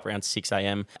structure, I get up around 6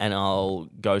 a.m. and I'll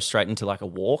go straight into like a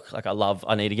walk. Like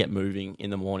I need to get moving in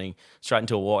the morning, straight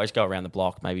into a walk. I just go around the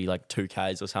block, maybe like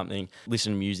 2Ks or something,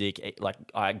 listen to music. Like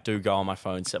I do go on my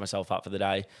phone, set myself up for the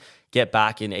day, get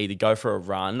back and either go for a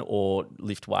run or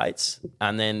lift weights.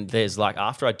 And then there's like,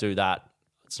 after I do that,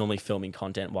 it's normally filming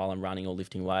content while I'm running or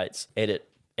lifting weights,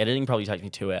 Editing probably takes me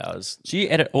 2 hours. Do you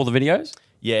edit all the videos?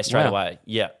 Yeah, straight away.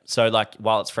 Yeah. So like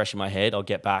while it's fresh in my head, I'll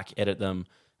get back, edit them,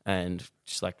 and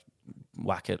just like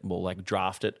whack it, well, like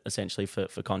draft it essentially for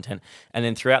content. And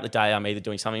then throughout the day, I'm either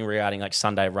doing something regarding like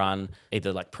Sunday run,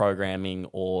 either like programming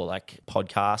or like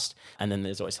podcast. And then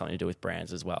there's always something to do with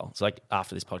brands as well. So like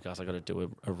after this podcast, I got to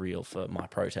do a reel for My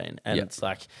Protein. And it's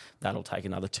like, that'll take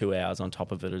another 2 hours on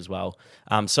top of it as well.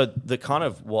 So the kind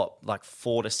of like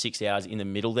 4 to 6 hours in the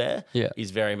middle there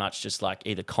is very much just like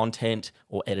either content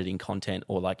or editing content,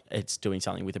 or like it's doing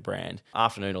something with a brand.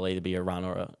 Afternoon will either be a run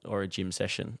or a gym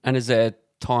session. And is there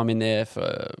time in there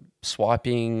for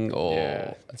swiping or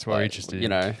that's what we're interested in. You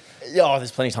know, Oh,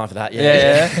 there's plenty of time for that.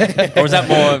 Yeah. Or is that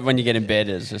more when you get in bed?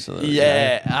 It's just a little,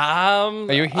 Yeah.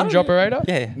 Are you a Hinge operator?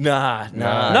 yeah. Nah.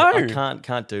 No. I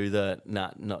can't do the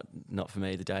not for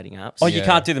me, the dating apps. Oh, you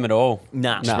can't do them at all.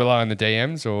 Nah. Just rely on the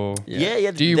DMs or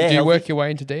Yeah. do you work your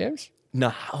way into DMs?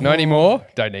 No. Not anymore?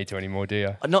 Don't need to anymore, do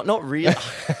you? Not really. Those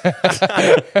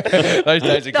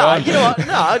days are No, gone. you know what?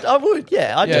 No, I would.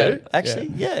 Yeah, I Yeah, do.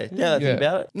 Actually, yeah. Now that I think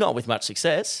about it. Not with much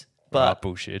success, but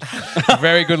bullshit.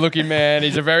 Very good looking man.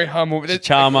 He's a very humble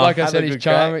charmer. Like I Have said, a he's good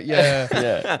charmer. crack.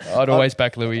 Yeah. I'd always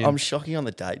back Louis. I'm shocking on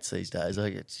the dates these days. I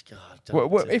get, God,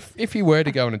 If you were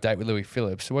to go on a date with Louis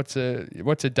Phillips, what's a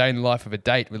day in the life of a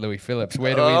date with Louis Phillips?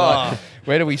 Where do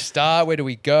where do we start? Where do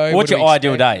we go? What's What do your we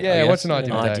ideal expect? date, Yeah, I what's guess? an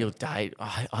ideal date? ideal date.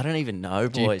 I don't even know,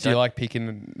 Do you, boys. do you like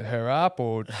picking her up,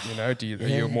 or are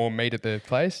you more meet at the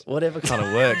place? Whatever kind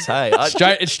of works. Hey,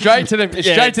 It's straight to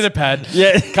the pad.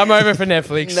 Yeah. Come over for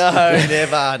Netflix. No,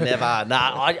 never.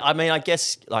 Nah, I mean, I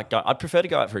guess like I'd prefer to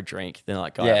go out for a drink than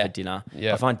like go out for dinner.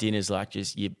 Yeah. I find dinner's like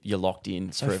just you're locked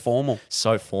in. So formal.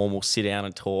 So formal. Sit down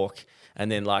and talk. And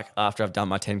then like after I've done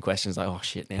my 10 questions, like, oh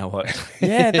shit, now what?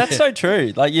 Yeah, that's so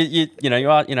true. Like you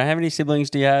are, how many siblings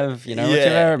do you have? What's your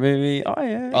favorite movie? Oh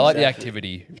yeah. I like the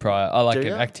activity prior. I like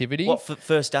an activity. What for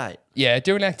first date? Yeah,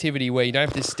 do an activity where you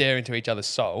don't have to stare into each other's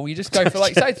soul. You just go for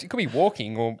say it could be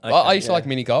walking or I used to like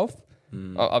mini golf.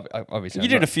 Obviously, You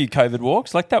did a few COVID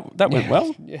walks, like that went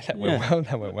well. Yeah, that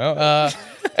went well.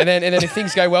 And then if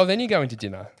things go well, then you go into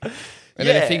dinner. And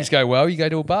then if things go well, you go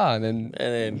to a bar, and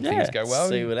then things go well.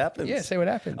 See what happens. Yeah, see what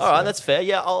happens. All right, that's fair.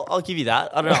 Yeah, I'll give you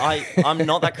that. I don't know. I'm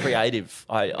not that creative.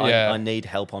 I need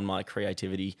help on my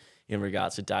creativity in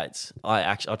regards to dates.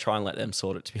 I try and let them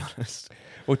sort it, to be honest.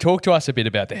 Well, talk to us a bit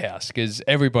about the house, because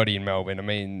everybody in Melbourne, I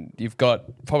mean, you've got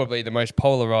probably the most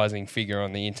polarising figure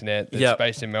on the internet that's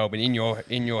based in Melbourne in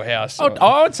your house.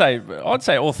 I'd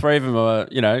say all three of them are,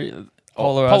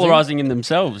 polarising in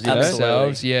themselves. You know?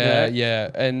 Themselves,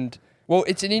 yeah. And well,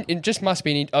 it just must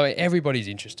be. Everybody's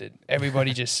interested.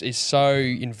 Everybody just is so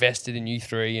invested in you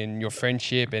three and your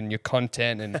friendship and your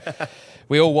content, and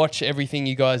we all watch everything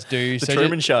you guys do. The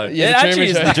Truman Show. Yeah, It actually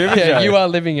is the Truman Show. You are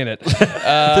living in it.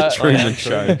 The Truman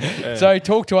Show. Yeah. So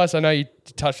talk to us. I know you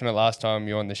touched on it last time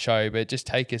you were on the show, but just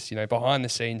take us, behind the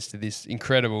scenes to this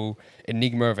incredible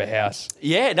enigma of a house.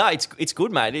 Yeah, no, it's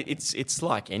good, mate. It's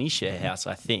like any share house,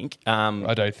 I think.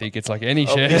 I don't think it's like any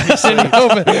share house in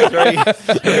Melbourne.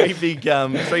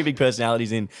 three big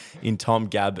personalities in Tom,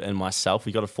 Gab, and myself.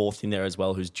 We got a fourth in there as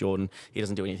well, who's Jordan. He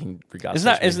doesn't do anything regardless.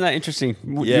 Isn't that interesting?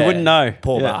 You wouldn't know.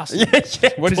 Poor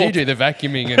bastard. What does he do? The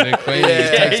vacuuming and the cleaning.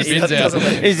 He takes the bins out.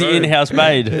 He's the in-house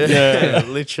maid. Yeah,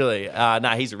 literally. No,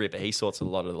 he's a ripper. He sorts a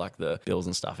lot of like the bills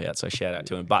and stuff out. So shout out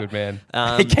to him. But good man.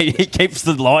 He keeps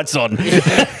the lights on.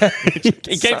 He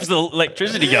keeps the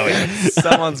electricity going.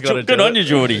 Someone's got to do it. Good on you,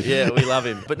 Geordie. Yeah, we love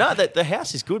him. But no, the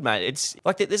house is good, mate. It's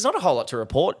like there's not a whole lot to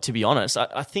report, to be honest.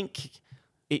 I think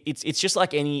it's just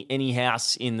like any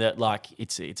house in that, like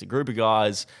it's a group of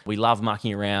guys. We love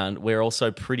mucking around. We're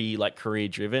also pretty like career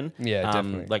driven. Yeah,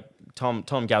 definitely. Like Tom,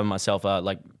 Gab, and myself are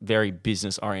like very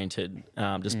business oriented,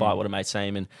 despite what it may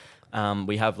seem. And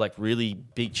we have like really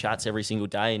big chats every single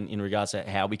day in regards to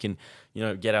how we can,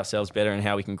 get ourselves better and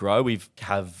how we can grow. We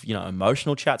have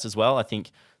emotional chats as well. I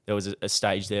think there was a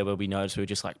stage there where we noticed we were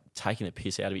just like taking a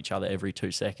piss out of each other every 2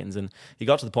 seconds. And it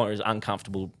got to the point where it was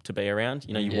uncomfortable to be around.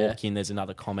 You walk in, there's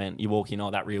another comment. You walk in,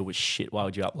 oh, that reel was shit. Why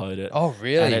would you upload it? Oh,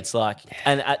 really? And it's like,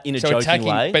 in a joking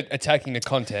way. But attacking the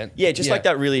content. Yeah, just like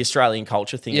that really Australian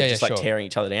culture thing of just like sure. tearing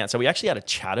each other down. So we actually had a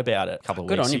chat about it a couple of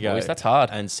Good weeks on you, ago. boys. That's hard.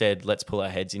 And said, let's pull our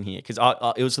heads in here. Because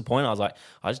it was the point I was like,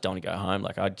 I just don't want to go home.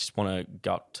 Like, I just want to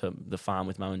go up to the farm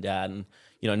with mum and dad and,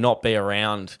 not be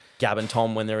around Gab and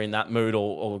Tom when they're in that mood,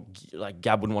 or like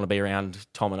Gab wouldn't want to be around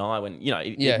Tom and I when,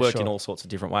 it worked in all sorts of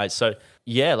different ways. So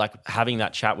yeah, like having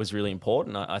that chat was really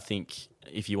important. I think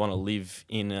if you want to live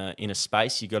in a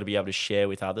space, you got to be able to share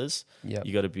with others. Yep.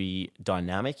 You got to be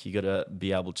dynamic. You got to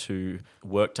be able to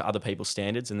work to other people's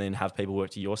standards and then have people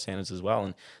work to your standards as well.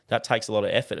 And that takes a lot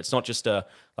of effort. It's not just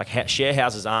share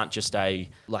houses aren't just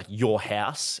your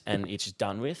house and it's just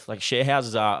done with. Like share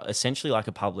houses are essentially like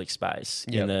a public space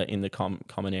in the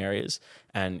common areas.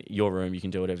 And your room, you can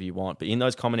do whatever you want. But in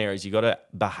those common areas, you got to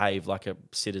behave like a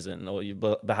citizen, or you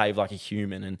behave like a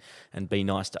human and be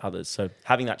nice to others. So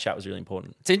having that chat was really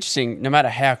important. It's interesting, no matter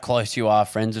how close you are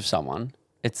friends with someone,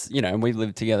 it's, and we've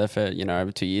lived together for,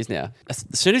 over 2 years now. As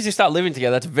soon as you start living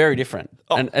together, it's very different.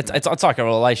 And it's like a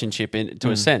relationship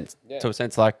to a sense. Yeah. To a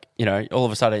sense, like, all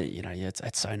of a sudden,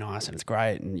 it's so nice and it's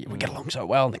great and we get along so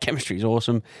well and the chemistry is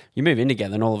awesome. You move in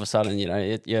together and all of a sudden,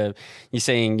 you're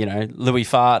seeing, Louis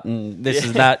fart and this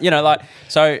and that,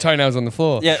 so. Toenails on the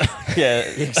floor. Yeah, yeah,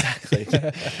 exactly.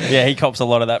 Yeah, he cops a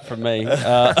lot of that from me.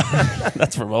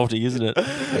 That's revolting, isn't it?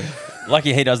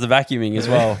 Lucky he does the vacuuming as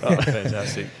well. Oh,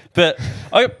 fantastic. But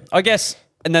I guess,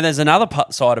 and then there's another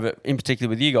side of it, in particular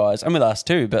with you guys and with us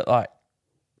too, but like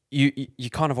you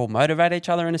kind of all motivate each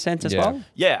other in a sense as well.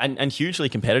 Yeah, and hugely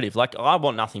competitive. Like, I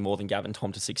want nothing more than Gav and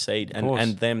Tom to succeed,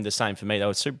 and them the same for me. They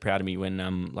were super proud of me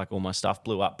when like all my stuff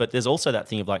blew up. But there's also that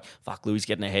thing of like, fuck, Louis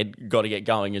getting ahead, got to get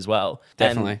going as well.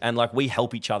 Definitely. And like we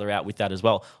help each other out with that as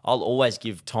well. I'll always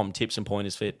give Tom tips and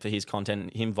pointers for his content,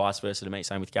 and him vice versa to me.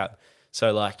 Same with Gav.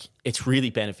 So like, it's really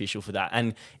beneficial for that.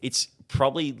 And it's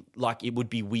probably like, it would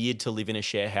be weird to live in a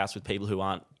share house with people who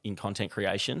aren't in content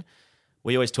creation.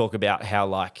 We always talk about how,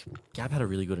 like, Gab had a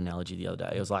really good analogy the other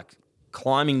day. It was like,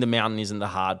 climbing the mountain isn't the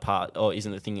hard part or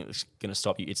isn't the thing that's going to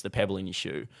stop you. It's the pebble in your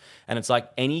shoe. And it's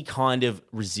like any kind of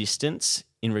resistance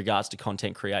in regards to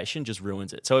content creation just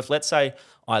ruins it. So if, let's say,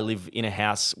 I live in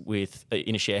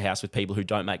a share house with people who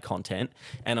don't make content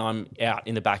and I'm out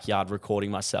in the backyard recording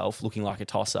myself looking like a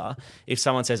tosser, if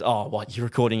someone says, oh, what, you're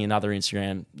recording another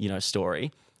Instagram,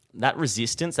 story, that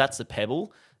resistance, that's the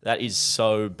pebble. That is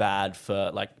so bad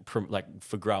for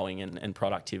for growing and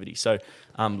productivity. So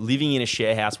living in a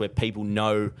share house where people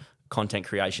know content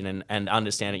creation and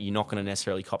understand that you're not going to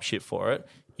necessarily cop shit for it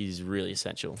is really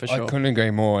essential. For sure. I couldn't agree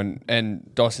more.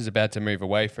 And Dos is about to move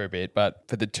away for a bit, but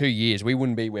for the 2 years, we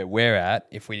wouldn't be where we're at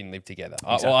if we didn't live together.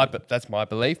 Exactly. That's my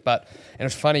belief. And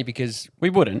it's funny because we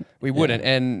wouldn't.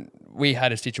 And we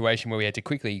had a situation where we had to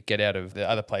quickly get out of the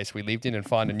other place we lived in and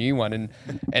find a new one.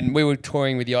 And we were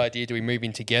toying with the idea, do we move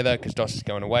in together? Because Dos is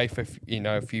going away for,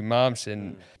 a few months.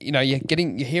 And, you're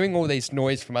hearing all these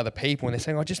noise from other people and they're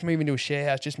saying, just move into a share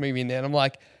house, just move in there. And I'm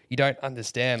like, you don't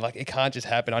understand. Like, it can't just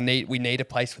happen. We need a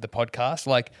place for the podcast.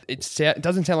 Like, it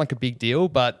doesn't sound like a big deal,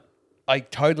 but I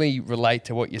totally relate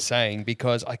to what you're saying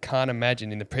because I can't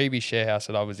imagine in the previous share house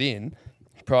that I was in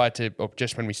prior to, or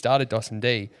just when we started Dos and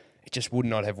D, it just would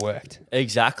not have worked.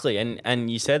 Exactly. And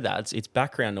you said that it's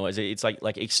background noise. It's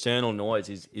like external noise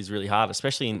is really hard,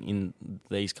 especially in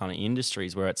these kind of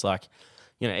industries where it's like,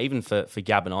 even for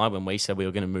Gab and I, when we said we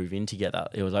were going to move in together,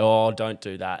 it was like, oh, don't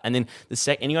do that. And then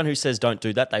anyone who says don't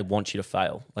do that, they want you to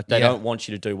fail. Like, they don't want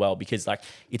you to do well because, like,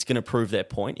 it's going to prove their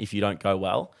point if you don't go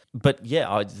well. But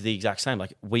yeah, the exact same.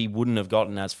 Like, we wouldn't have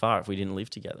gotten as far if we didn't live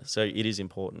together. So it is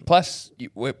important. Plus,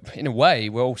 in a way,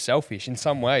 we're all selfish in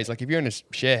some ways. Like, if you're in a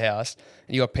share house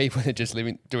and you got people that are just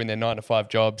doing their 9-to-5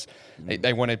 jobs,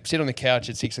 they want to sit on the couch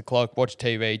at 6 o'clock, watch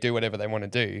TV, do whatever they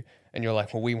want to do. And you're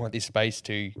like, well, we want this space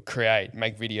to create,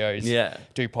 make videos,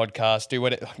 do podcasts, do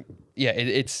whatever. Yeah,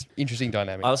 it's interesting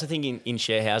dynamic. I also think in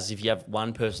share houses, if you have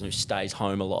one person who stays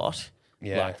home a lot,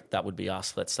 like that would be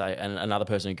us, let's say, and another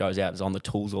person who goes out is on the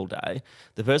tools all day.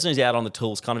 The person who's out on the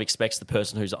tools kind of expects the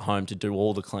person who's at home to do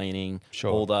all the cleaning,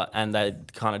 and they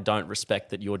kind of don't respect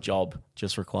that your job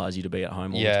just requires you to be at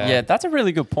home all the time. Yeah, that's a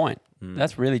really good point.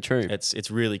 That's really true. It's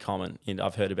really common.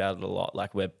 I've heard about it a lot.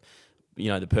 Like, where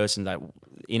the person that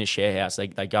in a share house, they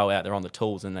go out, they're on the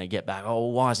tools and they get back, oh,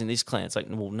 why isn't this clean? It's like,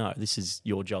 well, no, this is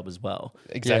your job as well.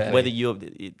 Exactly.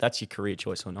 Whether that's your career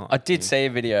choice or not. I did see a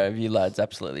video of you lads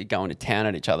absolutely going to town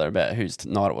at each other about whose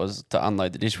night it was to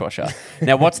unload the dishwasher.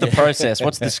 Now, what's the process?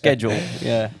 What's the schedule?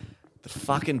 Yeah. The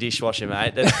fucking dishwasher,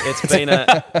 mate. It's been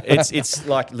it's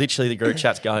like literally the group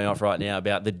chat's going off right now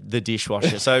about the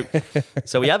dishwasher.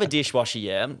 So we have a dishwasher,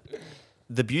 yeah.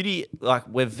 The beauty, like,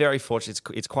 we're very fortunate.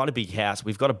 It's quite a big house.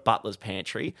 We've got a butler's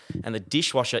pantry, and the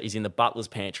dishwasher is in the butler's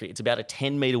pantry. It's about a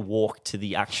 10-meter walk to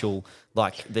the actual,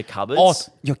 like, the cupboards. Oh,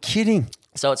 you're kidding.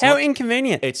 So it's how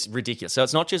inconvenient. It's ridiculous. So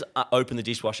it's not just open the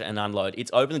dishwasher and unload.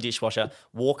 It's open the dishwasher,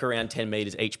 walk around 10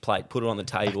 meters each plate, put it on the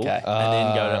table, and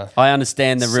then go to... I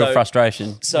understand the real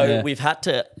frustration. So we've had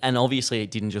to... And obviously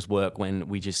it didn't just work when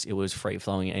it was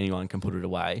free-flowing and anyone can put it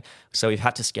away. So we've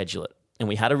had to schedule it. And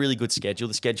we had a really good schedule.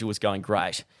 The schedule was going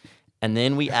great. And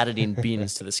then we added in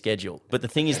bins to the schedule. But the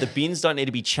thing is, the bins don't need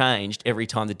to be changed every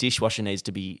time the dishwasher needs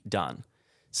to be done.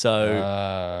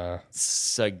 So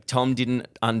Tom didn't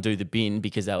undo the bin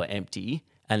because they were empty.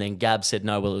 And then Gab said,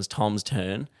 no, well, it was Tom's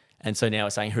turn. And so now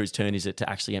we're saying, whose turn is it to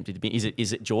actually empty the bin?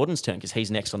 Is it Jordan's turn? Because he's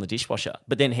next on the dishwasher.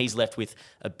 But then he's left with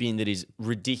a bin that is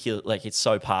ridiculous. Like, it's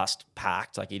so past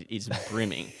packed. Like, it is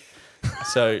brimming.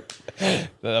 So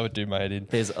That would do my head in.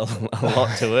 there's a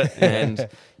lot to it. And,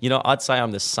 I'd say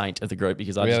I'm the saint of the group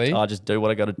because I just do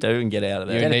what I got to do and get out of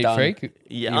there. You're a Get it neat done. freak?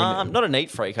 Yeah, I'm not a neat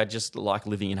freak. I just like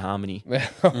living in harmony. Yeah,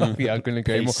 I couldn't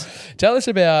agree more. Peace. Tell us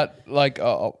about,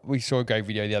 we saw a great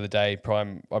video the other day.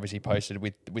 Prime obviously posted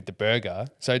with the burger.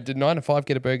 So did 9 to 5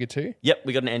 get a burger too? Yep,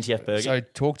 we got an NTF burger. So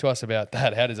talk to us about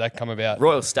that. How does that come about?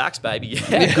 Royal Stacks, baby.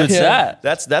 How good's that?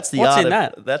 That's the What's art in of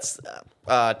that? That's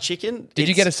chicken. Did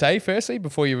you get a say firstly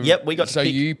before you? Yep, we got to So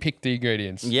pick- you picked the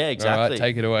ingredients. Yeah, exactly. All right,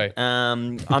 take it away.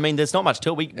 There's not much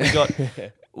to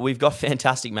it. We've got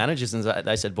fantastic managers, and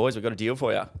they said, boys, we've got a deal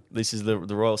for you. This is the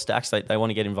Royal Stacks. They want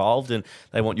to get involved, and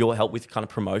they want your help with kind of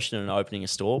promotion and opening a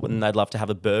store, and they'd love to have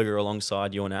a burger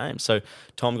alongside your name. So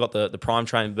Tom got the Prime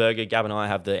Train burger. Gab and I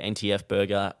have the NTF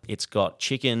burger. It's got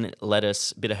chicken,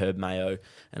 lettuce, bit of herb mayo,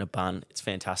 and a bun. It's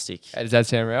fantastic. Hey, does that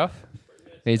sound Ralph?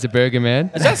 He's a burger man.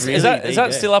 Is that, Really is that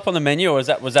big, still yeah. up on the menu, or was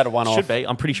that a one-off? Should be.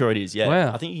 I'm pretty sure it is, yeah.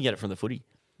 Wow. I think you can get it from the footy.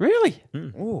 Really?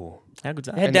 Ooh. How good's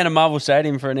that? Head down to Marvel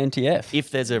Stadium for an NTF.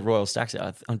 If there's a Royal Stacks,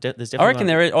 there's definitely I reckon one.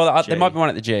 there is. Or there G. might be one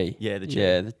at the G. Yeah, the G.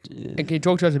 Yeah. And can you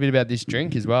talk to us a bit about this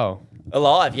drink as well?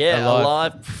 Alive, yeah, Alive.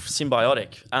 alive,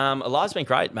 symbiotic. Alive's been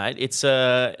great, mate. It's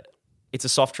a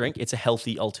soft drink. It's a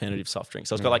healthy alternative soft drink.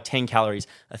 So it's got like 10 calories,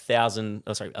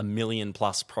 a million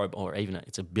plus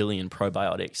it's a billion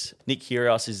probiotics. Nick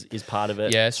Kyrgios is part of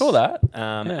it. Yeah, Saw that.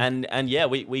 And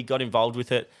we got involved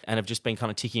with it and have just been kind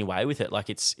of ticking away with it. Like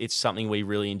it's something we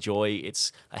really enjoy.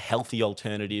 It's a healthy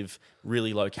alternative,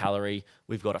 really low calorie.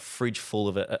 We've got a fridge full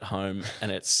of it at home,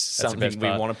 and it's something best we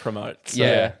part. want to promote. So,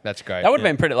 Yeah, that's great. That would have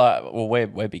been pretty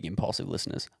we're big Impulsive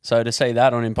listeners. So to see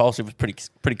that on Impulsive was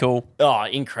pretty cool. Oh,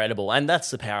 incredible. And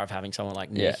that's the power of having someone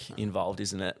like Nick Yeah. involved,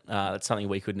 isn't it? That's something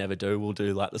we could never do. We'll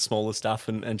do like the smaller stuff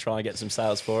and try and get some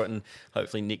sales for it. And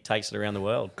hopefully Nick takes it around the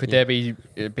world. Could there be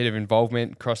a bit of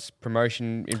involvement, cross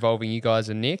promotion involving you guys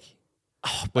and Nick?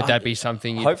 Would that be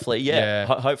something? Hopefully, yeah.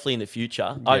 Hopefully in the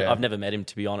future. Yeah. I've never met him,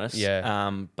 to be honest.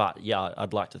 Yeah. But yeah,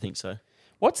 I'd like to think so.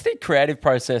 What's the creative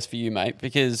process for you, mate?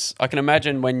 Because I can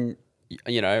imagine when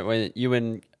you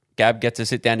and Gab get to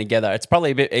sit down together, it's probably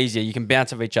a bit easier. You can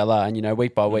bounce off each other, and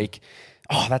week by week,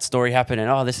 that story happened,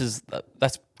 and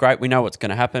that's great. We know what's going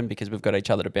to happen because we've got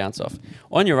each other to bounce off.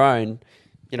 On your own,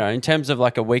 in terms of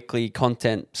like a weekly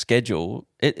content schedule,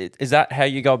 is that how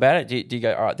you go about it? Do you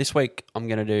go, all right, this week I'm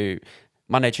going to do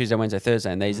Monday, Tuesday, Wednesday, Thursday,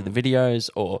 and these are the videos?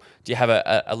 Or do you have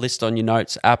a list on your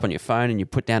notes app on your phone and you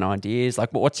put down ideas?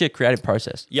 Like, what's your creative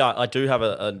process? Yeah, I do have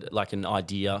an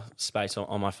idea space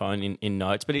on my phone in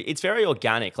notes, but it's very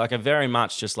organic. Like I very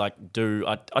much just I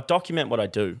document what I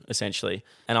do essentially,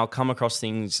 and I'll come across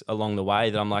things along the way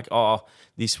that I'm like, oh,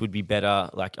 this would be better.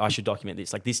 Like I should document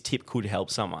this. Like this tip could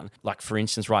help someone. Like for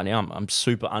instance, right now I'm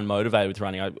super unmotivated with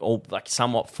running. I'm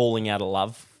somewhat falling out of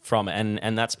love from it,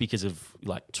 and that's because of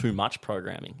like too much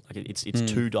programming. Like it's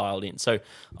too dialed in. So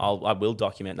I will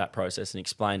document that process and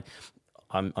explain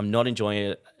I'm not enjoying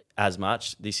it as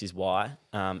much. This is why.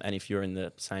 And if you're in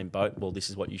the same boat, well,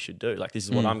 this is what you should do. Like this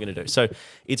is what I'm going to do. So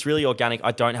it's really organic.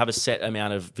 I don't have a set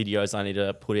amount of videos I need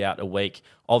to put out a week.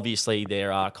 Obviously,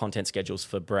 there are content schedules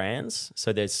for brands,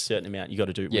 so there's a certain amount you got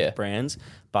to do with brands.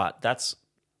 But that's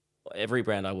every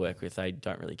brand I work with, they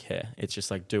don't really care. It's just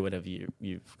like do whatever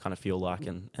you kind of feel like,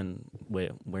 and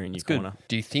we're in your corner.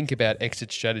 Do you think about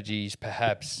exit strategies,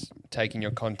 perhaps taking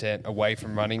your content away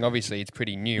from running? Obviously, it's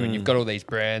pretty new, and you've got all these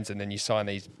brands, and then you sign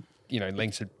these,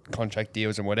 lengths of contract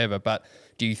deals and whatever. But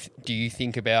do you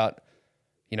think about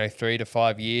 3 to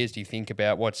 5 years? Do you think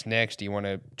about what's next? Do you want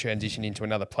to transition into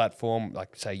another platform,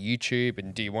 like say YouTube?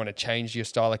 And do you want to change your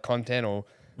style of content, or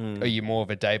are you more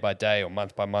of a day by day or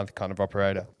month by month kind of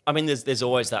operator? I mean, there's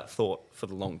always that thought for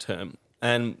the long term,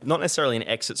 and not necessarily an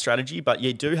exit strategy, but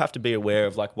you do have to be aware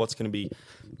of like what's going to be,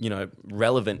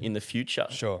 relevant in the future.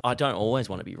 Sure. I don't always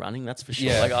want to be running, that's for sure.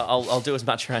 Yeah. Like I'll do as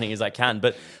much running as I can,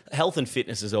 but health and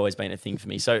fitness has always been a thing for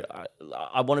me. So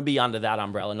I want to be under that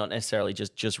umbrella, not necessarily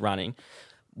just running.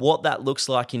 What that looks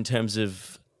like in terms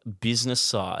of business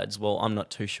sides, well, I'm not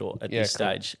too sure at this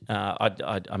stage.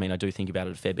 I mean, I do think about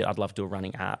it a fair bit. I'd love to do a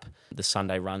running app. The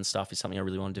Sunday run stuff is something I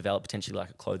really want to develop, potentially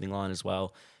like a clothing line as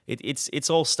well. It's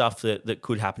all stuff that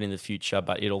could happen in the future,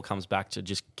 but it all comes back to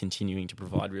just continuing to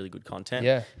provide really good content.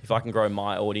 Yeah. If I can grow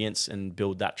my audience and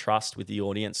build that trust with the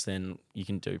audience, then you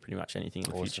can do pretty much anything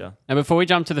in the future. And before we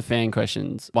jump to the fan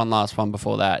questions, one last one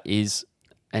before that is,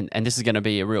 and this is going to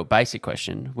be a real basic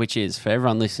question, which is for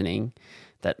everyone listening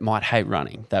that might hate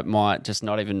running, that might just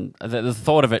not even, the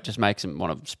thought of it just makes them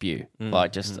want to spew.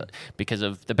 Because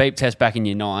of the beep test back in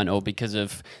year 9, or because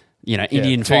of,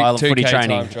 Indian file of footy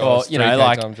training. Or, I'm one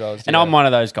of those guys. And I'm one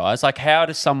of those guys. Like, how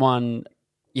does someone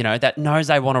that knows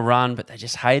they want to run, but they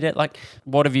just hate it? Like,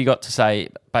 what have you got to say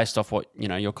based off what,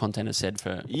 your content has said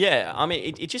for... Yeah, I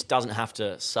mean, it just doesn't have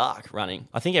to suck running.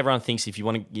 I think everyone thinks if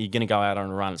you're going to go out on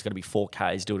a run, it's got to be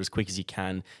 4Ks, do it as quick as you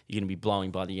can. You're going to be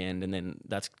blowing by the end, and then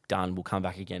that's done. We'll come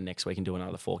back again next week and do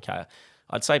another 4K.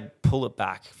 I'd say pull it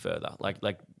back further.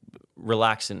 Like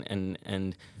relax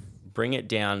and bring it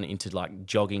down into like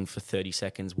jogging for 30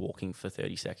 seconds, walking for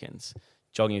 30 seconds.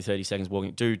 Jogging for 30 seconds,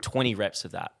 walking, do 20 reps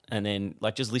of that. And then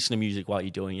like just listen to music while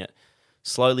you're doing it.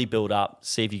 Slowly build up,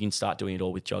 see if you can start doing it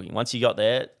all with jogging. Once you got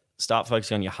there, start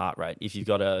focusing on your heart rate. If you've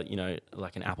got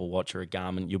like an Apple Watch or a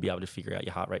Garmin, you'll be able to figure out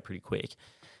your heart rate pretty quick.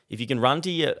 If you can run to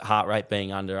your heart rate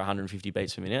being under 150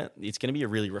 beats per minute, it's going to be a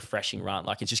really refreshing run.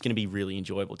 Like it's just going to be really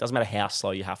enjoyable. It doesn't matter how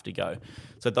slow you have to go.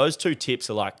 So those 2 tips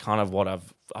are like kind of what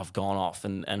I've gone off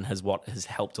and what has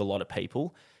helped a lot of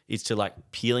people is to like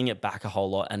peeling it back a whole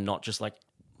lot and not just like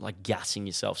gassing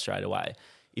yourself straight away.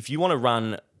 If you want to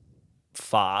run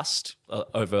fast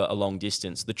over a long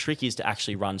distance, the trick is to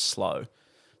actually run slow.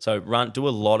 So do a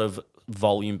lot of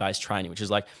volume-based training, which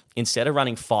is like instead of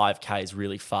running 5Ks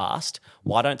really fast,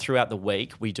 why don't throughout the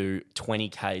week we do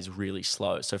 20Ks really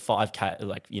slow? So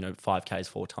 5Ks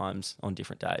 4 times on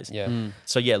different days. Yeah.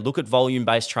 So yeah, look at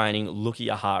volume-based training, look at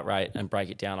your heart rate and break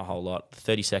it down a whole lot.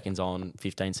 30 seconds on,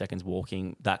 15 seconds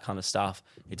walking, that kind of stuff.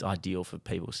 It's ideal for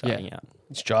people starting out.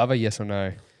 Strava, yes or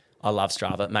no? I love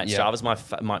Strava, mate. Yeah. Strava's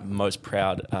my most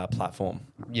proud platform.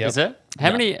 Yeah, is it?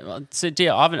 How many? So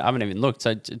I haven't even looked.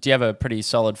 So do you have a pretty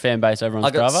solid fan base over on Strava?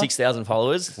 I got 6,000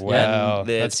 followers. Wow, and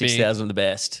they're 6,000 of the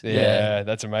best. Yeah,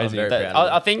 that's amazing.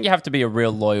 I think you have to be a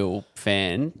real loyal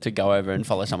fan to go over and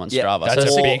follow someone's Strava.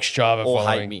 That's a big Strava or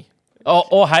following. Hate me.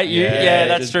 Or hate you. Yeah,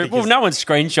 that's true. Well, no one's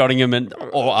screenshotting them,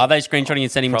 or are they screenshotting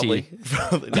and sending them to you?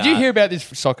 Probably. Did you hear about this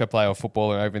soccer player or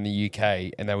footballer over in the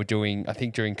UK? And they were doing, I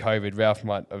think during COVID, Ralph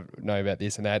might know about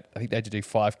this, and I think they had to do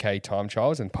 5K time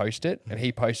trials and post it. And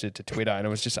he posted it to Twitter, and it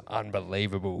was just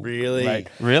unbelievable. Really? Like,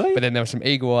 really? But then there were some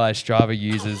eagle-eyed Strava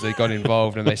users that got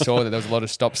involved, and they saw that there was a lot of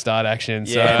stop-start action.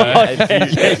 Analysis.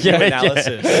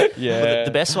 Yeah.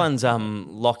 The best one's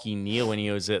Lockie Neal when he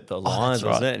was at the Lions,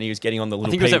 wasn't it? And he was getting on the little.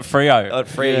 I think it was at Freo. At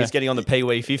Freo, he was getting on the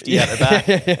Pee-wee 50 at the back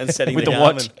and setting with the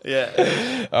watch.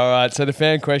 Yeah. All right, so the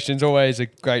fan question's always a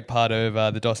great part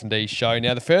of the Dos and D show.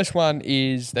 Now, the first one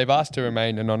is they've asked to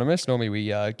remain anonymous. Normally we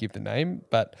give the name,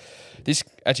 but this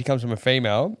actually comes from a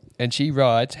female, and she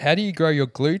writes, how do you grow your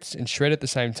glutes and shred at the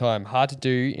same time? Hard to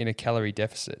do in a calorie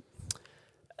deficit.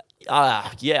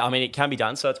 Yeah, I mean, it can be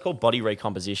done. So it's called body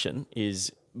recomposition,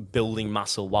 is building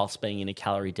muscle whilst being in a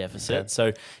calorie deficit. Okay.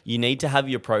 So you need to have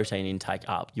your protein intake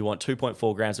up. You want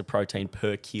 2.4 grams of protein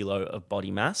per kilo of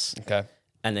body mass. Okay.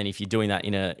 And then if you're doing that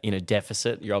in a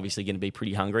deficit, you're obviously going to be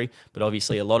pretty hungry. But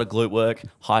obviously a lot of glute work,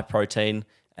 high protein,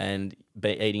 and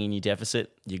eating in your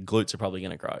deficit, your glutes are probably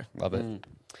going to grow. Love it.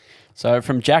 So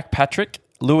from Jack Patrick,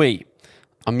 Louis,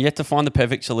 I'm yet to find the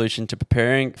perfect solution to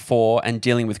preparing for and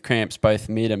dealing with cramps both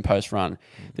mid and post-run.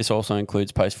 This also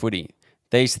includes post-footy.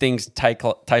 These things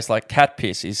taste like cat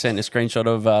piss. He's sent a screenshot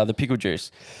of the pickle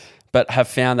juice, but have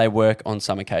found they work on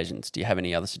some occasions. Do you have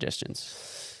any other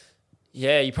suggestions?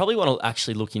 Yeah, you probably want to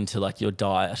actually look into like your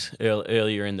diet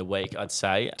earlier in the week, I'd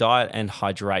say. Diet and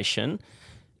hydration.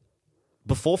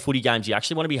 Before footy games, you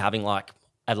actually want to be having like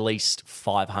at least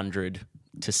 500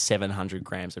 to 700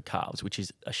 grams of carbs, which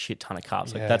is a shit ton of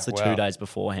carbs. Like that's the 2 days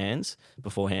beforehand.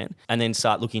 And then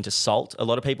start looking into salt. A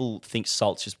lot of people think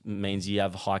salt just means you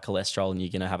have high cholesterol and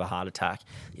you're going to have a heart attack.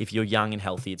 If you're young and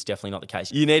healthy, it's definitely not the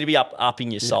case. You need to be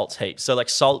upping your salts heaps. So like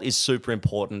salt is super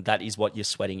important. That is what you're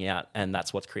sweating out, and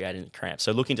that's what's creating the cramps.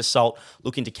 So look into salt,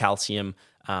 look into calcium.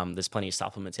 There's plenty of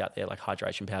supplements out there like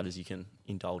hydration powders you can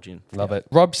indulge in. Love it.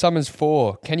 Rob Summers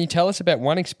 4, can you tell us about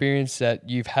one experience that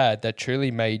you've had that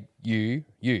truly made you,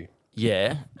 you?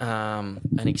 Yeah, an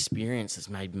experience that's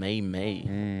made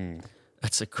me.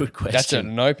 That's a good question. That's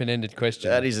an open-ended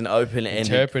question. That is an open-ended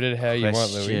Interpret it how you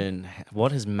want, Louis.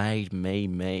 What has made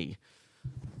me?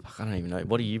 I don't even know.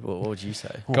 What would you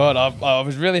say? God, I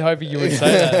was really hoping you would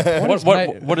say that.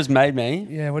 What has made me?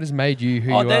 Yeah, what has made you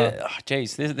who you are?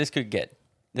 Geez, this could get...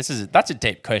 That's a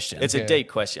deep question. It's a deep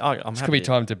question. This could be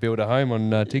time to build a home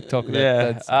on TikTok. Do you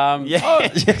know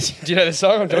the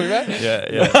song I'm talking about?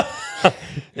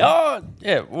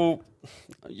 Yeah. Well,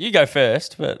 you go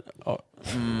first, but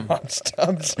I'm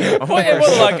stumped.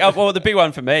 the big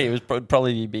one for me would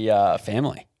probably be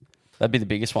family. That'd be the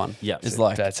biggest one. Yeah,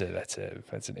 that's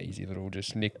an easy little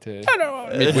just nick to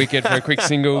mid wicket for a quick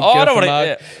single. I don't want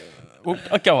to. Well,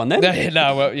 go on then.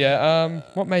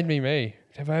 What made me me?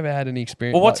 have I ever had any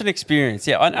experience? Well, what's an experience?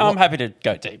 Yeah, I'm happy to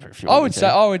go deeper if you want.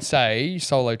 I would say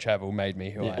solo travel made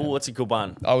me who I am. Oh, that's a good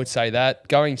one. I would say that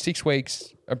going 6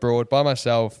 weeks abroad by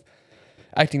myself,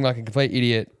 acting like a complete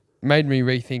idiot, made me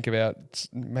rethink about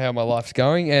how my life's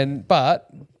going, but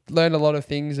learned a lot of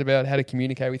things about how to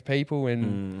communicate with people,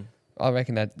 and I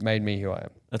reckon that made me who I am.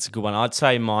 That's a good one. I'd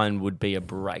say mine would be a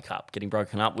breakup, getting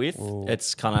broken up with. Ooh.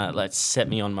 It's kind of like set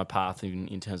me on my path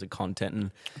in terms of content,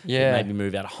 and it made me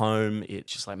move out of home. It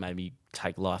just like made me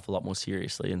take life a lot more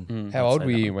seriously. And how old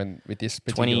were you with this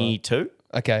particular? 22.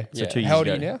 Okay, so 2 years how old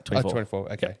ago. are you now? 24.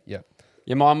 24. Okay, yeah.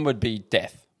 Yeah, mine would be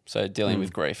death. So dealing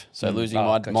with grief. So losing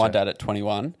my dad at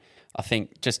 21. I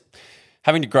think just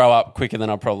having to grow up quicker than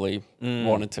I probably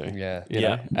wanted to. Yeah. You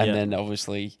know? And then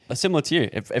obviously, similar to you,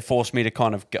 it forced me to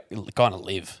kind of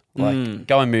live. Like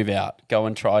go and move out, go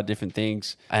and try different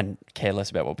things and care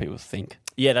less about what people think.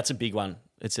 Yeah, that's a big one.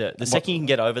 It's the second you can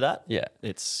get over that. Yeah.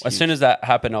 It's as soon as that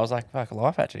happened, I was like, fuck,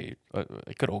 life actually,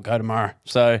 it could all go tomorrow.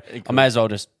 So I may as well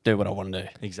just do what I want to do.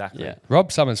 Exactly. Yeah.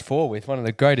 Rob Summers 4 with one of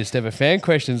the greatest ever fan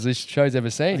questions this show's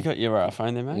ever seen. You got your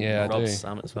phone there, mate? Yeah, I Rob do.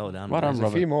 Summers, well done. Well done, There's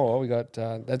Robert. a few more. We got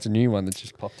that's a new one that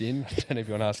just popped in. I don't know if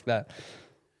you want to ask that.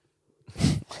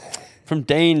 From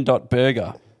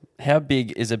Dean.Burger, how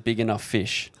big is a big enough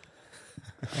fish?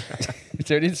 Is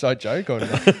there an inside joke on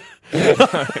it?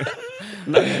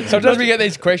 Sometimes we get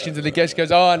these questions and the guest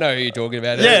goes, "Oh, I know who you're talking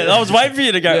about." Yeah, I was waiting for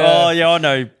you to go, Yeah. oh, yeah, I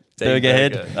know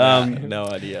Burgerhead. No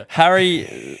idea.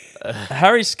 Harry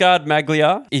Scard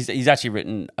Maglia, he's actually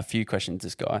written a few questions,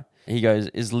 this guy. He goes,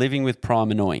 is living with Prime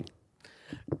annoying?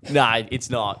 No, it's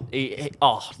not.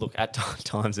 Look, at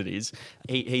times it is.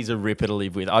 He's a ripper to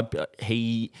live with.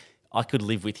 I could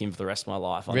live with him for the rest of my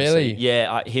life. Honestly. Really?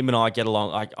 Yeah, him and I get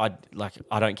along.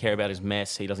 I don't care about his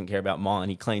mess. He doesn't care about mine.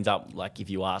 He cleans up like if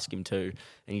you ask him to, and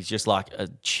he's just like a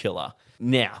chiller.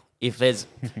 Now, if there's,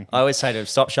 I always say to him,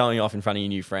 stop showing off in front of your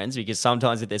new friends, because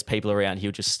sometimes if there's people around,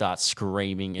 he'll just start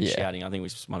screaming and shouting. I think we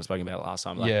might have spoken about it last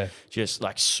time. Just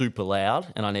like super loud,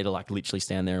 and I need to like literally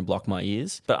stand there and block my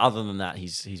ears. But other than that,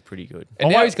 he's pretty good. And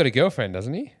now he's got a girlfriend,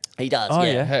 doesn't he? He does. Oh,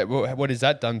 yeah. yeah. Hey, what has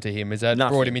that done to him? Has that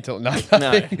Nothing. brought him into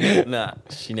nothing? No.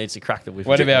 She needs to crack the whip.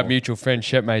 One of our mutual friend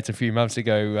shipmates a few months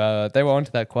ago, they were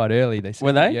onto that quite early. They said,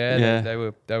 Were they? Yeah,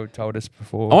 Yeah. They were told us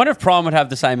before. I wonder if Prime would have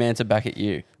the same answer back at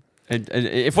you.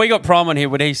 If we got Prime on here,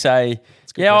 would he say,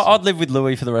 yeah, question. I'd live with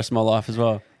Louis for the rest of my life as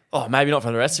well? Oh, maybe not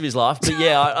for the rest of his life, but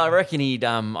yeah, I reckon he'd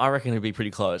be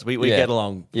pretty close. We get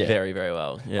along very, very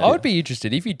well. Yeah. I would be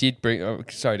interested if you did bring.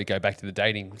 Sorry to go back to the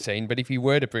dating scene, but if you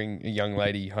were to bring a young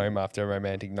lady home after a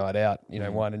romantic night out,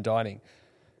 wine and dining,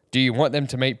 do you want them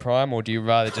to meet Prime, or do you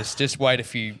rather just wait a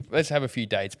few? Let's have a few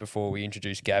dates before we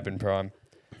introduce Gab and Prime.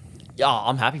 Yeah,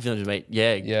 I'm happy for them to meet.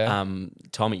 Yeah.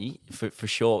 Tommy for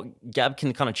sure. Gab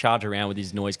can kind of charge around with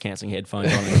his noise cancelling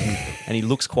headphones on, and he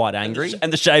looks quite angry.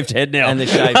 And the shaved head now. And the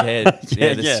shaved head,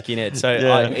 the skinhead. So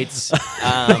it's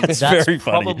that's very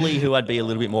funny. Probably who I'd be a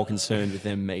little bit more concerned with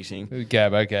them meeting.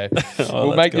 Gab, okay.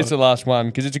 We'll make this the last one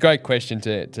because it's a great question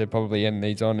to probably end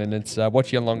these on, and it's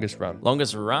what's your longest run?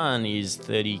 Longest run is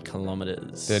 30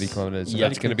 kilometres. 30 kilometres. So Yeah.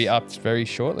 that's going to be up very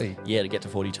shortly. Yeah, to get to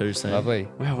 42 soon. Lovely.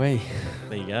 Wowee.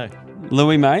 There you go.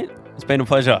 Louis, mate, it's been a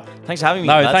pleasure. Thanks for having me.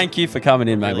 No, lads. thank you for coming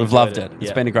in, mate. Really We've loved enjoyed it. it. It's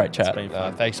Yeah. been a great chat. It's been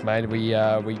fun. Thanks, mate.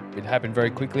 It happened very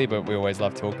quickly, but we always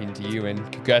love talking to you,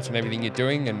 and congrats on everything you're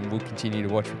doing, and we'll continue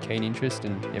to watch with keen interest,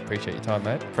 and appreciate your time,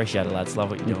 mate. Appreciate it, lads.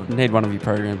 Love what you're doing. Need one of your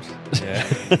programs. Yeah,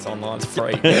 it's online. It's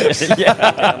free.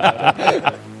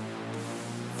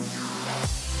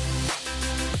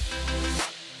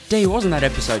 D, wasn't that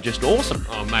episode just awesome?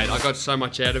 Oh, mate, I got so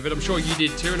much out of it. I'm sure you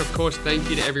did too, and of course, thank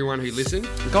you to everyone who listened.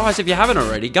 Guys, if you haven't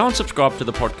already, go and subscribe to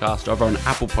the podcast over on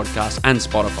Apple Podcasts and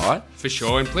Spotify. For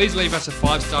sure, and please leave us a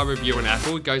 5-star review on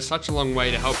Apple. It goes such a long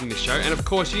way to helping the show, and of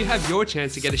course, you have your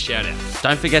chance to get a shout out.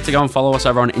 Don't forget to go and follow us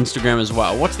over on Instagram as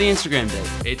well. What's the Instagram,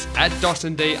 D? It's at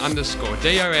 @DosandD_, DOSANDD_.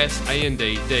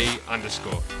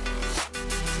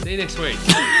 See you next week.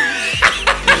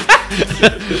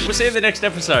 We'll see you in the next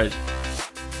episode.